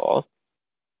metaphor.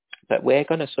 But we're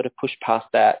going to sort of push past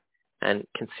that and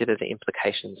consider the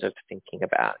implications of thinking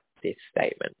about this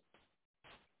statement.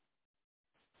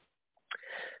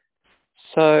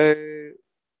 So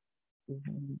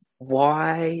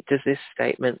why does this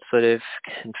statement sort of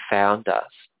confound us?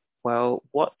 Well,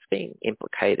 what's being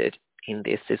implicated in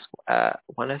this is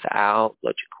one of our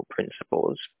logical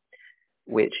principles,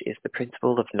 which is the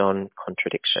principle of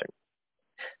non-contradiction.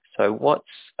 So what's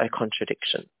a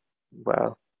contradiction?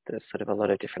 Well, there's sort of a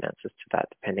lot of different answers to that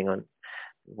depending on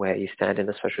where you stand in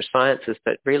the social sciences,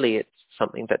 but really it's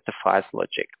something that defies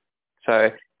logic. So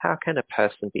how can a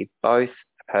person be both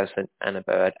a person and a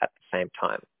bird at the same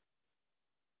time?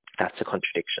 That's a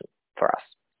contradiction for us.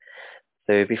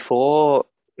 So before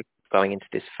going into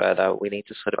this further, we need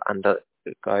to sort of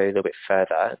go a little bit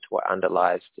further into what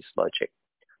underlies this logic.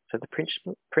 So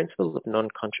the principle of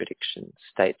non-contradiction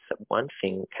states that one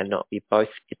thing cannot be both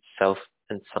itself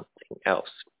and something else.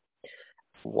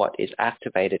 What is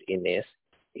activated in this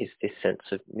is this sense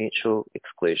of mutual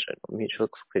exclusion, or mutual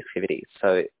exclusivity.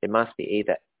 So it must be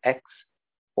either X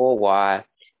or Y. It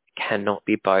cannot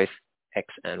be both X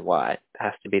and Y.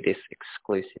 There has to be this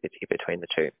exclusivity between the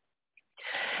two.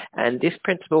 And this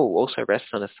principle also rests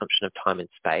on assumption of time and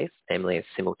space, namely a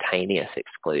simultaneous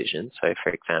exclusion. So,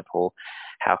 for example,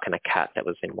 how can a cat that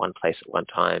was in one place at one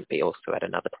time be also at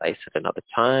another place at another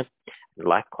time? And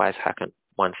likewise, how can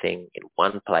one thing in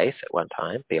one place at one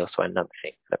time be also another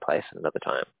thing at a place at another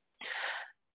time?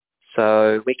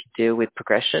 So we can deal with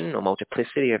progression or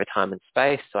multiplicity over time and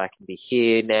space. So I can be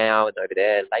here now and over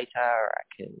there later, or I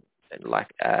can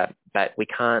but we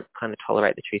can't kind of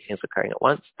tolerate the two things occurring at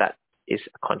once. That is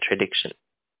a contradiction.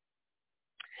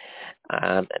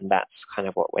 And that's kind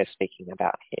of what we're speaking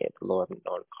about here, the law of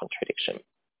non-contradiction.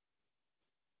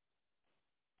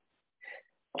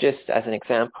 Just as an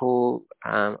example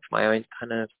of my own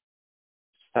kind of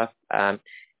stuff,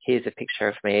 here's a picture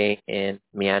of me in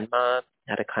Myanmar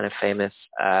at a kind of famous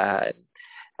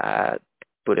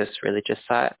Buddhist religious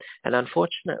site. And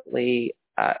unfortunately,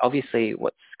 obviously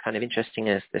what's kind of interesting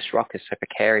is this rock is so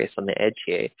precarious on the edge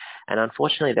here. And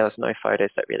unfortunately, there was no photos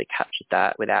that really captured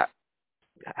that without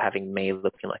having me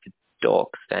looking like a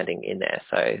dork standing in there.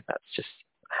 So that's just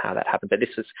how that happened. But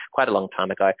this was quite a long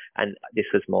time ago. And this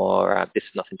was more, this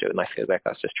has nothing to do with my fieldwork. I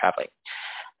was just traveling.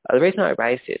 The reason I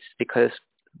raised this is because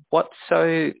what's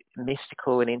so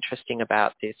mystical and interesting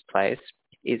about this place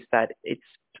is that it's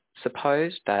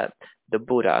supposed that the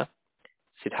Buddha,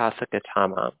 Siddhartha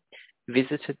Gautama,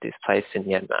 visited this place in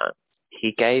Myanmar.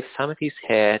 He gave some of his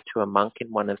hair to a monk in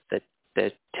one of the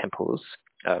temples,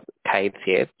 caves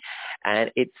here,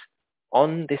 and it's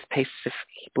on this piece of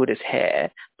Buddha's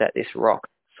hair that this rock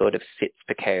sort of sits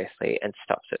precariously and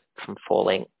stops it from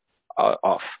falling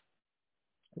off.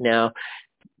 Now,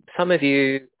 some of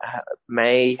you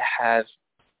may have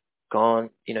gone,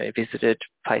 visited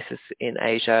places in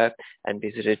Asia and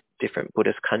visited different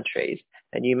Buddhist countries,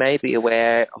 and you may be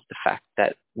aware of the fact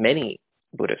that many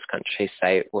Buddhist countries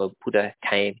say, well, Buddha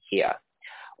came here,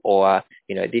 or,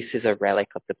 this is a relic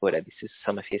of the Buddha, this is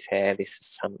some of his hair, this is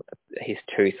some of his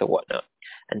tooth or whatnot.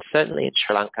 And certainly in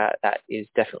Sri Lanka, that is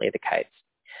definitely the case.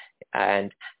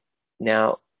 And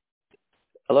now,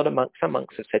 some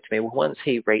monks have said to me, well, once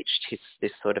he reached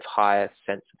this sort of higher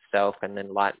sense of self and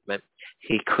enlightenment,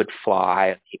 he could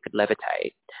fly, he could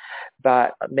levitate.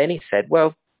 But many said,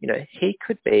 well, he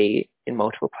could be in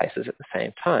multiple places at the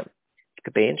same time. He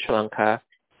could be in Sri Lanka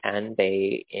and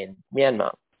be in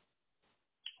Myanmar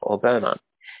or Burma.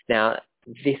 Now,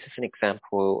 this is an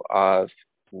example of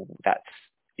that's,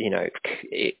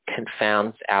 it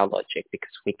confounds our logic because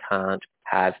we can't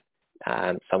have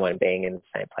someone being in the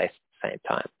same place at the same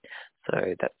time.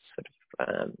 So that's sort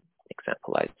of an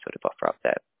example I sort of offer up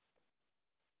there.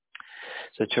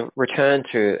 So to return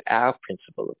to our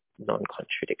principle of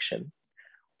non-contradiction,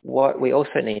 what we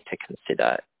also need to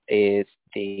consider is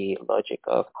the logic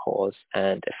of cause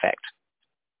and effect,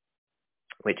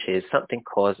 which is something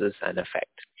causes an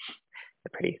effect.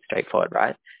 They're pretty straightforward,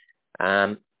 right?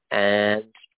 And,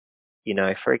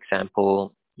 for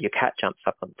example, your cat jumps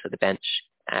up onto the bench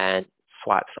and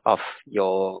swipes off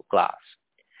your glass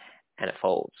and it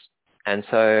falls. And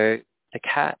so the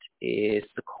cat is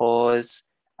the cause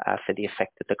for the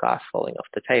effect of the glass falling off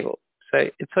the table. So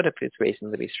it sort of is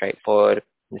reasonably straightforward.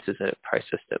 This is a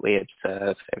process that we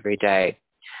observe every day.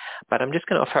 But I'm just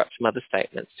going to offer up some other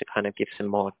statements to kind of give some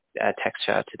more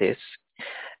texture to this.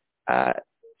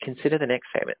 Consider the next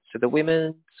statement. So the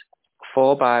women's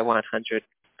 4 by 100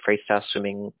 freestyle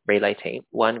swimming relay team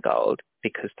won gold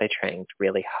because they trained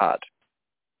really hard.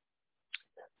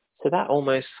 So that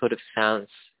almost sort of sounds,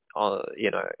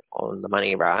 on the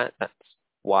money, right? That's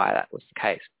why that was the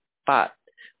case. But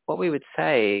what we would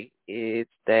say is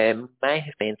there may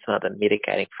have been some other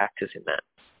mitigating factors in that,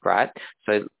 right?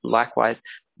 So likewise,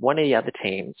 one of the other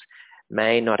teams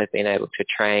may not have been able to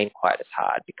train quite as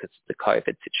hard because of the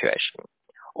COVID situation.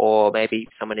 Or maybe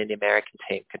someone in the American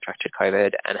team contracted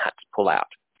COVID and had to pull out.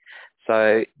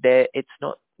 So it's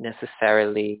not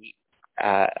necessarily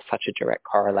such a direct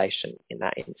correlation in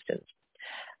that instance.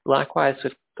 Likewise,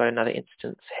 we've got another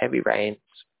instance, heavy rains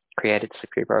created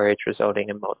slippery roads resulting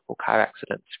in multiple car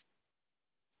accidents.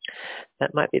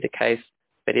 That might be the case,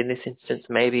 but in this instance,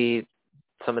 maybe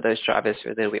some of those drivers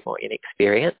are a little bit more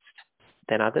inexperienced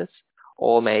than others,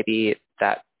 or maybe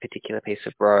that particular piece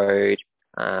of road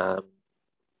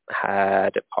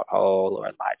had a pothole or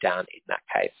a light down in that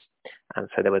case.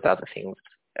 So there was other things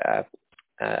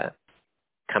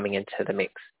coming into the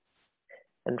mix.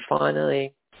 And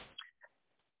finally,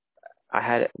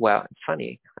 it's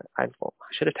funny, I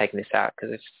should have taken this out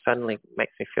because it suddenly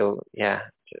makes me feel,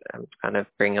 I'm kind of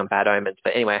bringing on bad omens.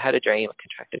 But anyway, I had a dream I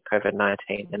contracted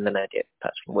COVID-19 and then I did,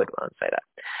 touch some wood while I say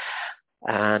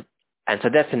that. And so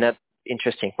that's another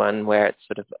interesting one where it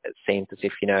seems as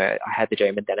if, I had the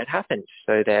dream and then it happened.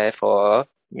 So therefore,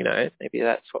 maybe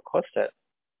that's what caused it.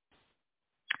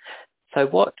 So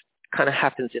what kind of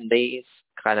happens in these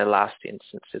kind of last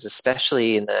instances,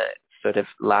 especially in the sort of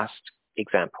last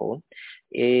example,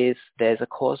 is there's a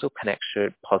causal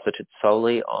connection posited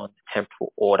solely on the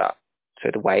temporal order, so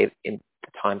the way in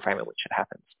the time frame in which it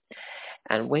happens.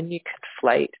 And when you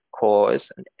conflate cause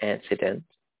and antecedent,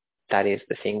 that is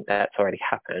the thing that's already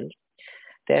happened,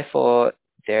 therefore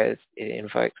it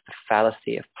invokes the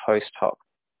fallacy of post hoc.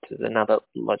 This is another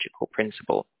logical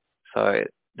principle. So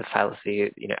the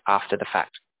fallacy, after the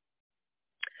fact.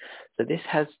 So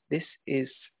this is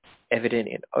evident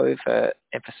in over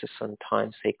emphasis on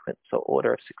time sequence or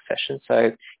order of succession.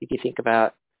 So if you think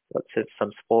about lots of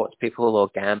some sports people or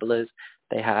gamblers,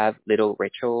 they have little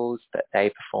rituals that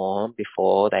they perform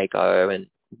before they go and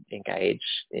engage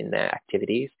in their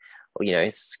activities. Or,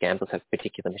 gamblers have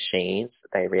particular machines that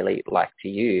they really like to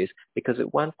use because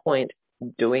at one point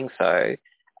doing so,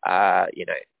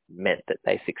 meant that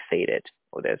they succeeded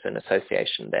or there's an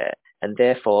association there. And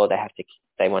therefore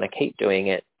they want to keep doing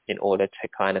it in order to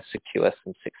kind of secure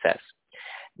some success.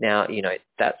 Now,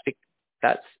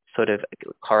 that's sort of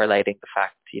correlating the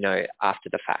fact, after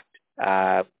the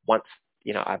fact. Once,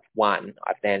 I've won,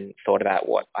 I've then thought about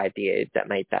what I did that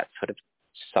made that sort of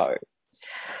so.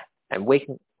 And we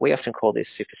often call this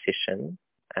superstition,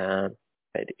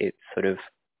 but it's sort of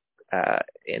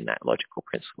in that logical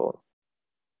principle,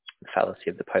 the fallacy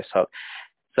of the post hoc.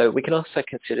 So we can also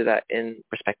consider that in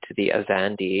respect to the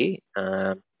Azandi,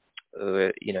 from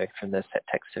the set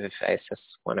text of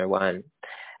ASS201,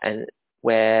 and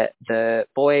where the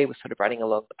boy was sort of running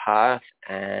along the path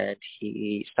and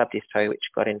he stubbed his toe, which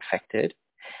got infected,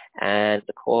 and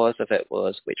the cause of it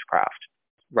was witchcraft,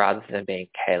 rather than being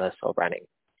careless or running.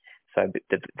 So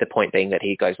the point being that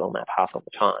he goes on that path all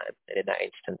the time, and in that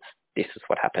instance, this is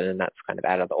what happened, and that's kind of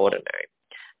out of the ordinary.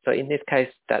 So in this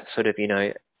case, that's sort of,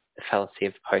 the fallacy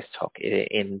of post hoc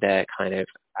in the kind of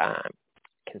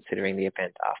considering the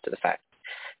event after the fact.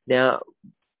 Now,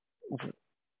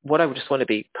 what I just want to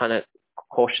be kind of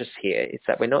cautious here is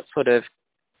that we're not sort of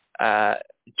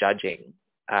judging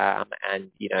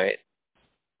and,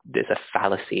 there's a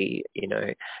fallacy,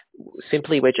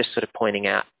 simply we're just sort of pointing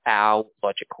out our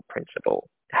logical principle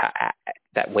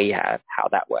that we have, how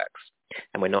that works.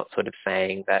 And we're not sort of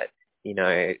saying that,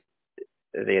 the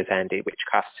Azandi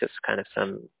witchcraft is kind of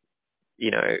some,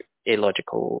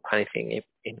 illogical kind of thing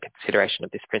in consideration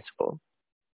of this principle.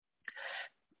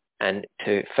 And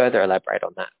to further elaborate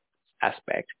on that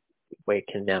aspect, we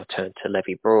can now turn to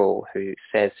Levi Bruhl, who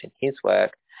says in his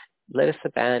work, let us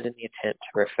abandon the attempt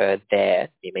to refer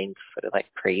he means sort of like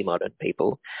pre-modern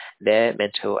people, their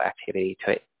mental activity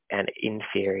to an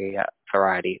inferior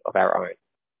variety of our own.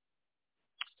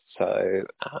 So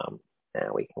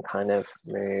now we can kind of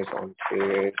move on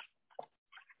to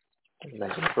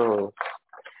Levi Bruhl.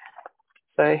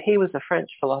 So he was a French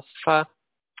philosopher,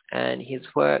 and his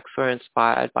works were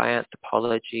inspired by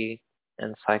anthropology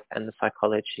and the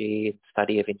psychology and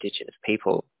study of indigenous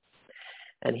people.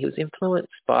 And he was influenced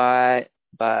by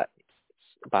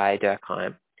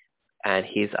Durkheim and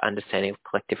his understanding of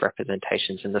collective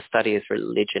representations and the study of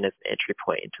religion as an entry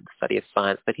point into the study of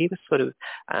science. But he was sort of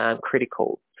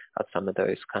critical of some of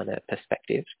those kind of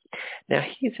perspectives. Now,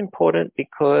 he's important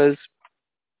because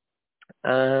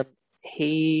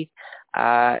he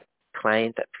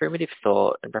claimed that primitive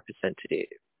thought and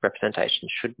representation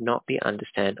should not be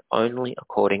understood only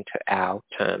according to our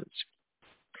terms.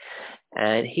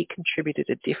 And he contributed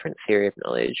a different theory of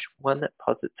knowledge, one that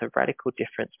posits a radical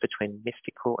difference between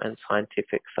mystical and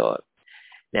scientific thought.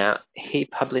 Now, he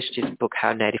published his book,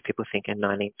 How Native People Think, in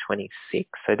 1926.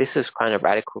 So this is kind of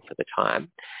radical for the time.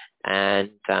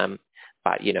 And,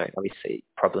 but, you know, obviously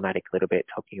problematic a little bit,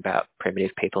 talking about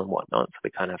primitive people and whatnot. So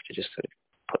we kind of have to just sort of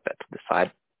put that to the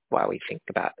side while we think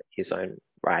about his own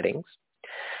writings.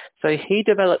 So he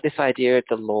developed this idea of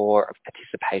the law of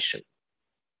participation.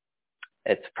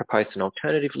 It's proposed an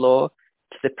alternative law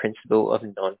to the principle of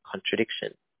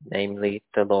non-contradiction, namely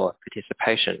the law of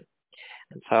participation.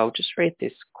 And so I'll just read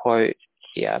this quote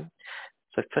here.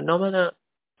 So phenomena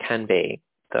can be,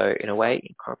 though in a way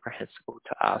incomprehensible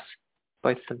to us,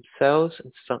 both themselves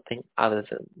and something other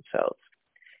than themselves.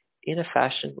 In a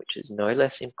fashion which is no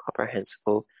less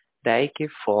incomprehensible, they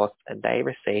give forth and they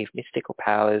receive mystical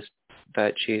powers,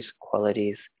 virtues,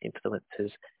 qualities,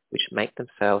 influences, which make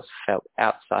themselves felt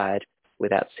outside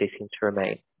without ceasing to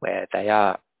remain where they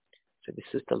are. So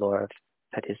this is the law of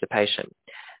participation.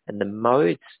 And the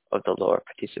modes of the law of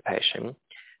participation,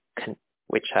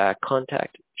 which are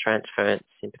contact, transference,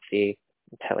 sympathy,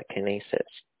 telekinesis,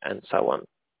 and so on.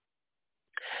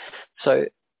 So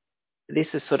this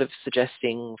is sort of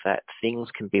suggesting that things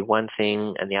can be one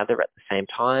thing and the other at the same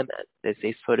time. There's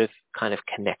these sort of kind of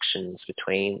connections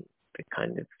between the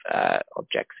kind of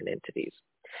objects and entities.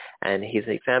 And his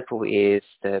example is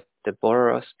the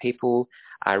Boros people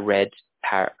are red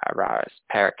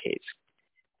parakeets.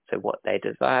 So what they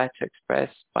desire to express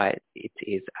by it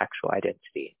is actual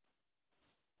identity.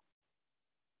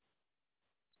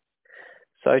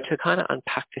 So to kind of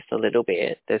unpack this a little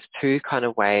bit, there's two kind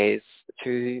of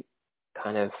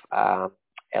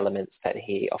elements that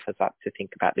he offers up to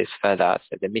think about this further.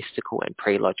 So the mystical and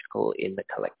pre-logical in the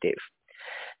collective.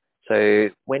 So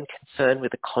when concerned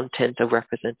with the content of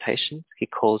representation, he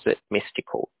calls it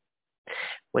mystical.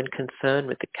 When concerned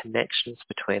with the connections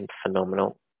between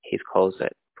phenomenal, he calls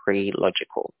it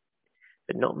pre-logical.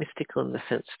 But not mystical in the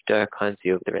sense of Durkheim's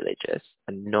view of the religious,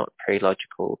 and not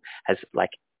pre-logical as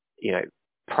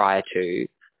prior to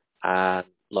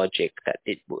logic that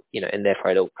it, and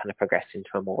therefore it'll kind of progress into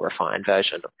a more refined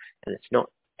version. And it's not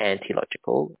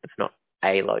anti-logical, it's not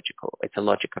alogical, it's a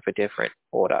logic of a different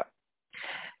order.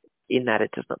 In that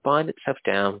it does not bind itself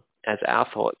down, as our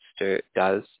thoughts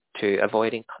does, to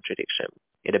avoiding contradiction.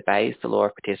 It obeys the law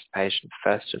of participation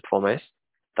first and foremost.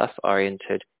 Thus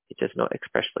oriented, it does not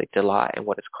expressly delight in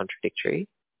what is contradictory,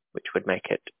 which would make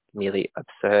it merely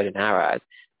absurd in our eyes,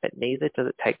 but neither does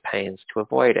it take pains to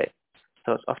avoid it.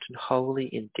 So it's often wholly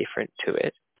indifferent to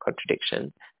it,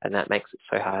 contradiction, and that makes it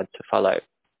so hard to follow.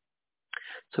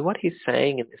 So what he's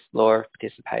saying in this law of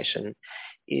participation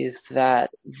is that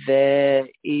these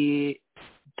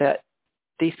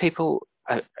people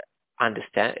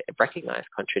recognize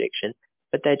contradiction,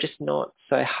 but they're just not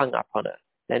so hung up on it.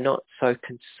 They're not so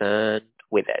concerned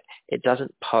with it. It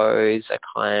doesn't pose a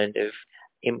kind of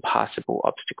impassable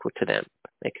obstacle to them.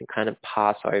 They can kind of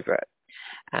pass over it.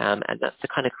 And that's the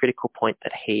kind of critical point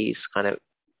that he's kind of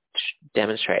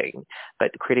demonstrating.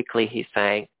 But critically, he's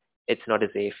saying it's not as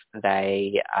if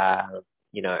they,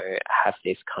 have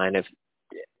this kind of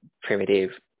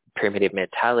primitive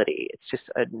mentality. It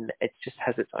just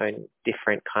has its own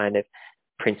different kind of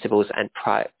principles and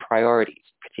priorities,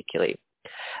 particularly.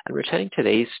 And returning to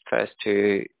these first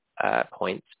two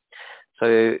points,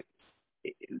 so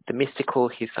the mystical,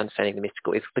 his understanding of the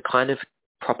mystical is the kind of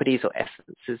properties or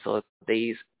essences or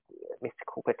these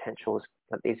mystical potentials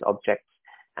that these objects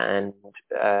and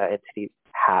entities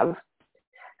have.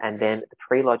 And then the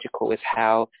pre-logical is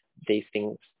how these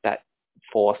things, that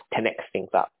force connects things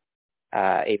up,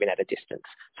 even at a distance.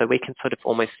 So we can sort of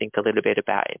almost think a little bit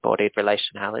about embodied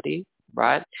relationality,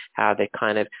 right? How they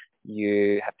kind of,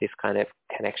 you have this kind of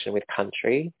connection with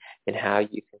country and how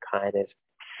you can kind of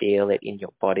feel it in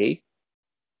your body.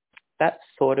 That's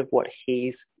sort of what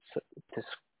he's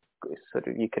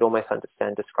you could almost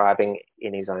understand describing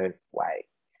in his own way.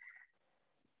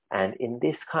 And in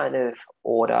this kind of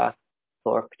order,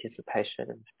 law of participation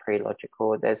and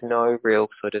pre-logical, there's no real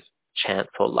sort of chance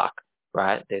or luck,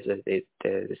 right? There's these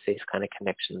kind of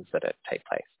connections that take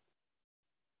place.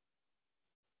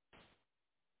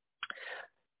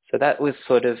 So that was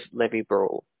sort of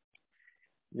Lévi-Breuil.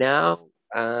 Now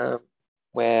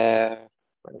we're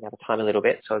running out of time a little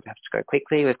bit, so we have to go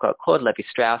quickly. We've got Claude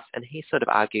Lévi-Strauss, and he sort of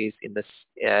argues in a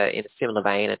similar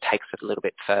vein and takes it a little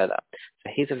bit further.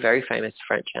 So he's a very famous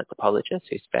French anthropologist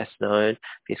who's best known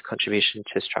for his contribution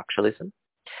to structuralism.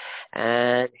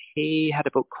 And he had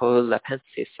a book called La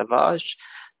Pensée Sauvage,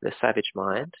 The Savage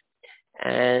Mind.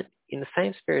 And in the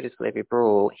same spirit as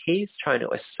Lévi-Breuil, he's trying to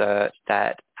assert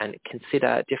that and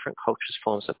consider different cultures'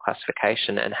 forms of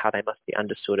classification and how they must be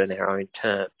understood in their own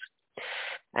terms.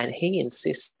 And he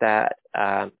insists that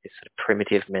this sort of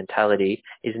primitive mentality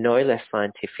is no less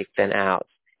scientific than ours.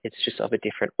 It's just of a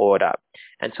different order.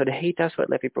 And so he does what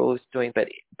Lévi-Breuil is doing, but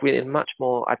with much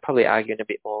more, I'd probably argue, in a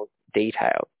bit more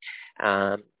detail.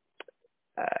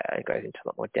 It goes into a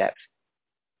lot more depth.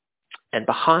 And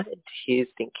behind his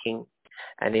thinking,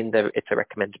 and it's a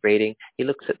recommended reading, he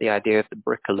looks at the idea of the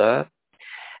bricoleur.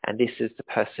 And this is the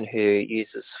person who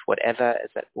uses whatever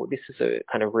as that. Well, this is a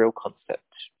kind of real concept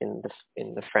in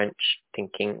the French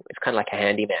thinking. It's kind of like a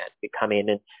handyman. You come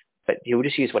in but he'll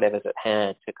just use whatever's at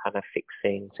hand to kind of fix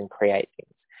things and create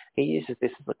things. He uses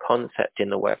this as a concept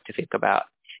in the work to think about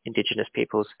Indigenous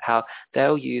peoples, how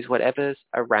they'll use whatever's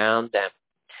around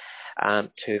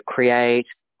them to create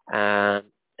and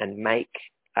make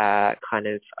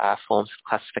forms of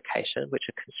classification which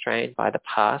are constrained by the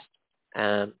past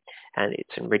and its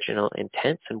original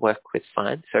intents, and work with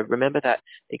signs. So remember that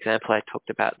example I talked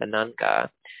about, the Nunga.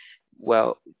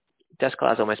 Well,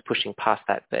 Descartes is almost pushing past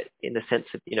that, but in the sense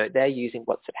of, they're using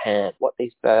what's at hand, what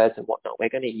these birds and whatnot, we're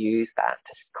going to use that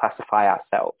to classify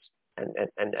ourselves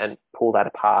and pull that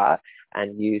apart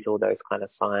and use all those kind of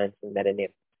signs and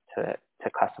metonyms to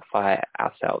classify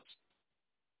ourselves.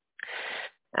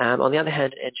 On the other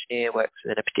hand, an engineer works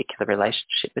within a particular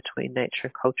relationship between nature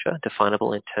and culture,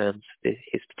 definable in terms of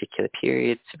his particular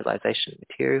period, civilization, and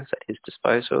materials at his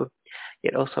disposal,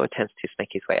 yet also attempts to make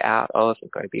his way out of and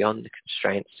go beyond the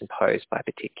constraints imposed by a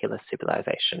particular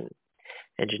civilization.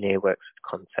 Engineer works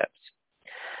with concepts.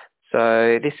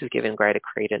 So this is given greater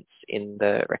credence in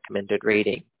the recommended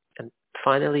reading. And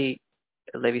finally,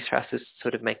 Lévi-Strauss is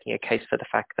sort of making a case for the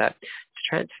fact that to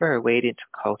transfer a weed into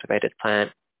a cultivated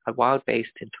plant, a wild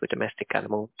beast into a domestic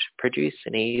animal, to produce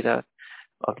in either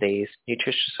of these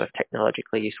nutritious or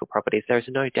technologically useful properties, there is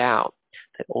no doubt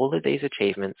that all of these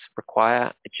achievements require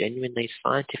a genuinely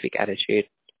scientific attitude,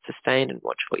 sustained and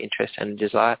watchful interest, and a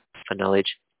desire for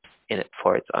knowledge in it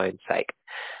for its own sake.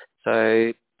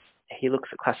 So he looks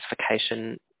at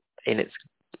classification in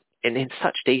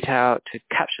such detail to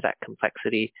capture that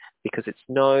complexity, because it's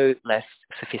no less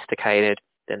sophisticated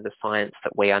than the science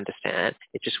that we understand.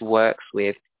 It just works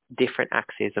with different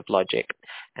axes of logic,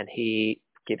 and he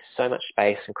gives so much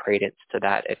space and credence to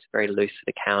that. It's a very lucid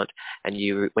account, and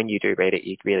when you do read it,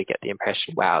 you really get the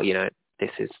impression, wow,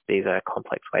 these are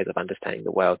complex ways of understanding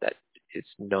the world that is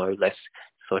no less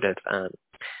sort of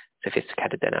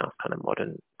sophisticated than our kind of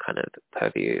modern kind of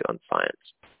purview on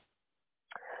science.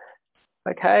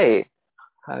 Okay,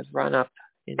 I've run up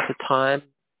into time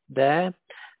there.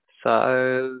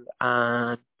 So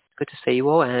good to see you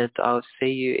all, and I'll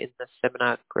see you in the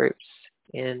seminar groups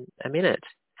in a minute.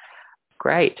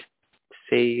 Great.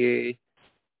 See you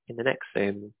in the next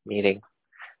Zoom meeting.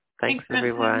 Thanks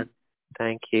everyone.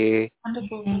 Thank you.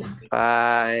 Wonderful.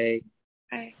 Bye.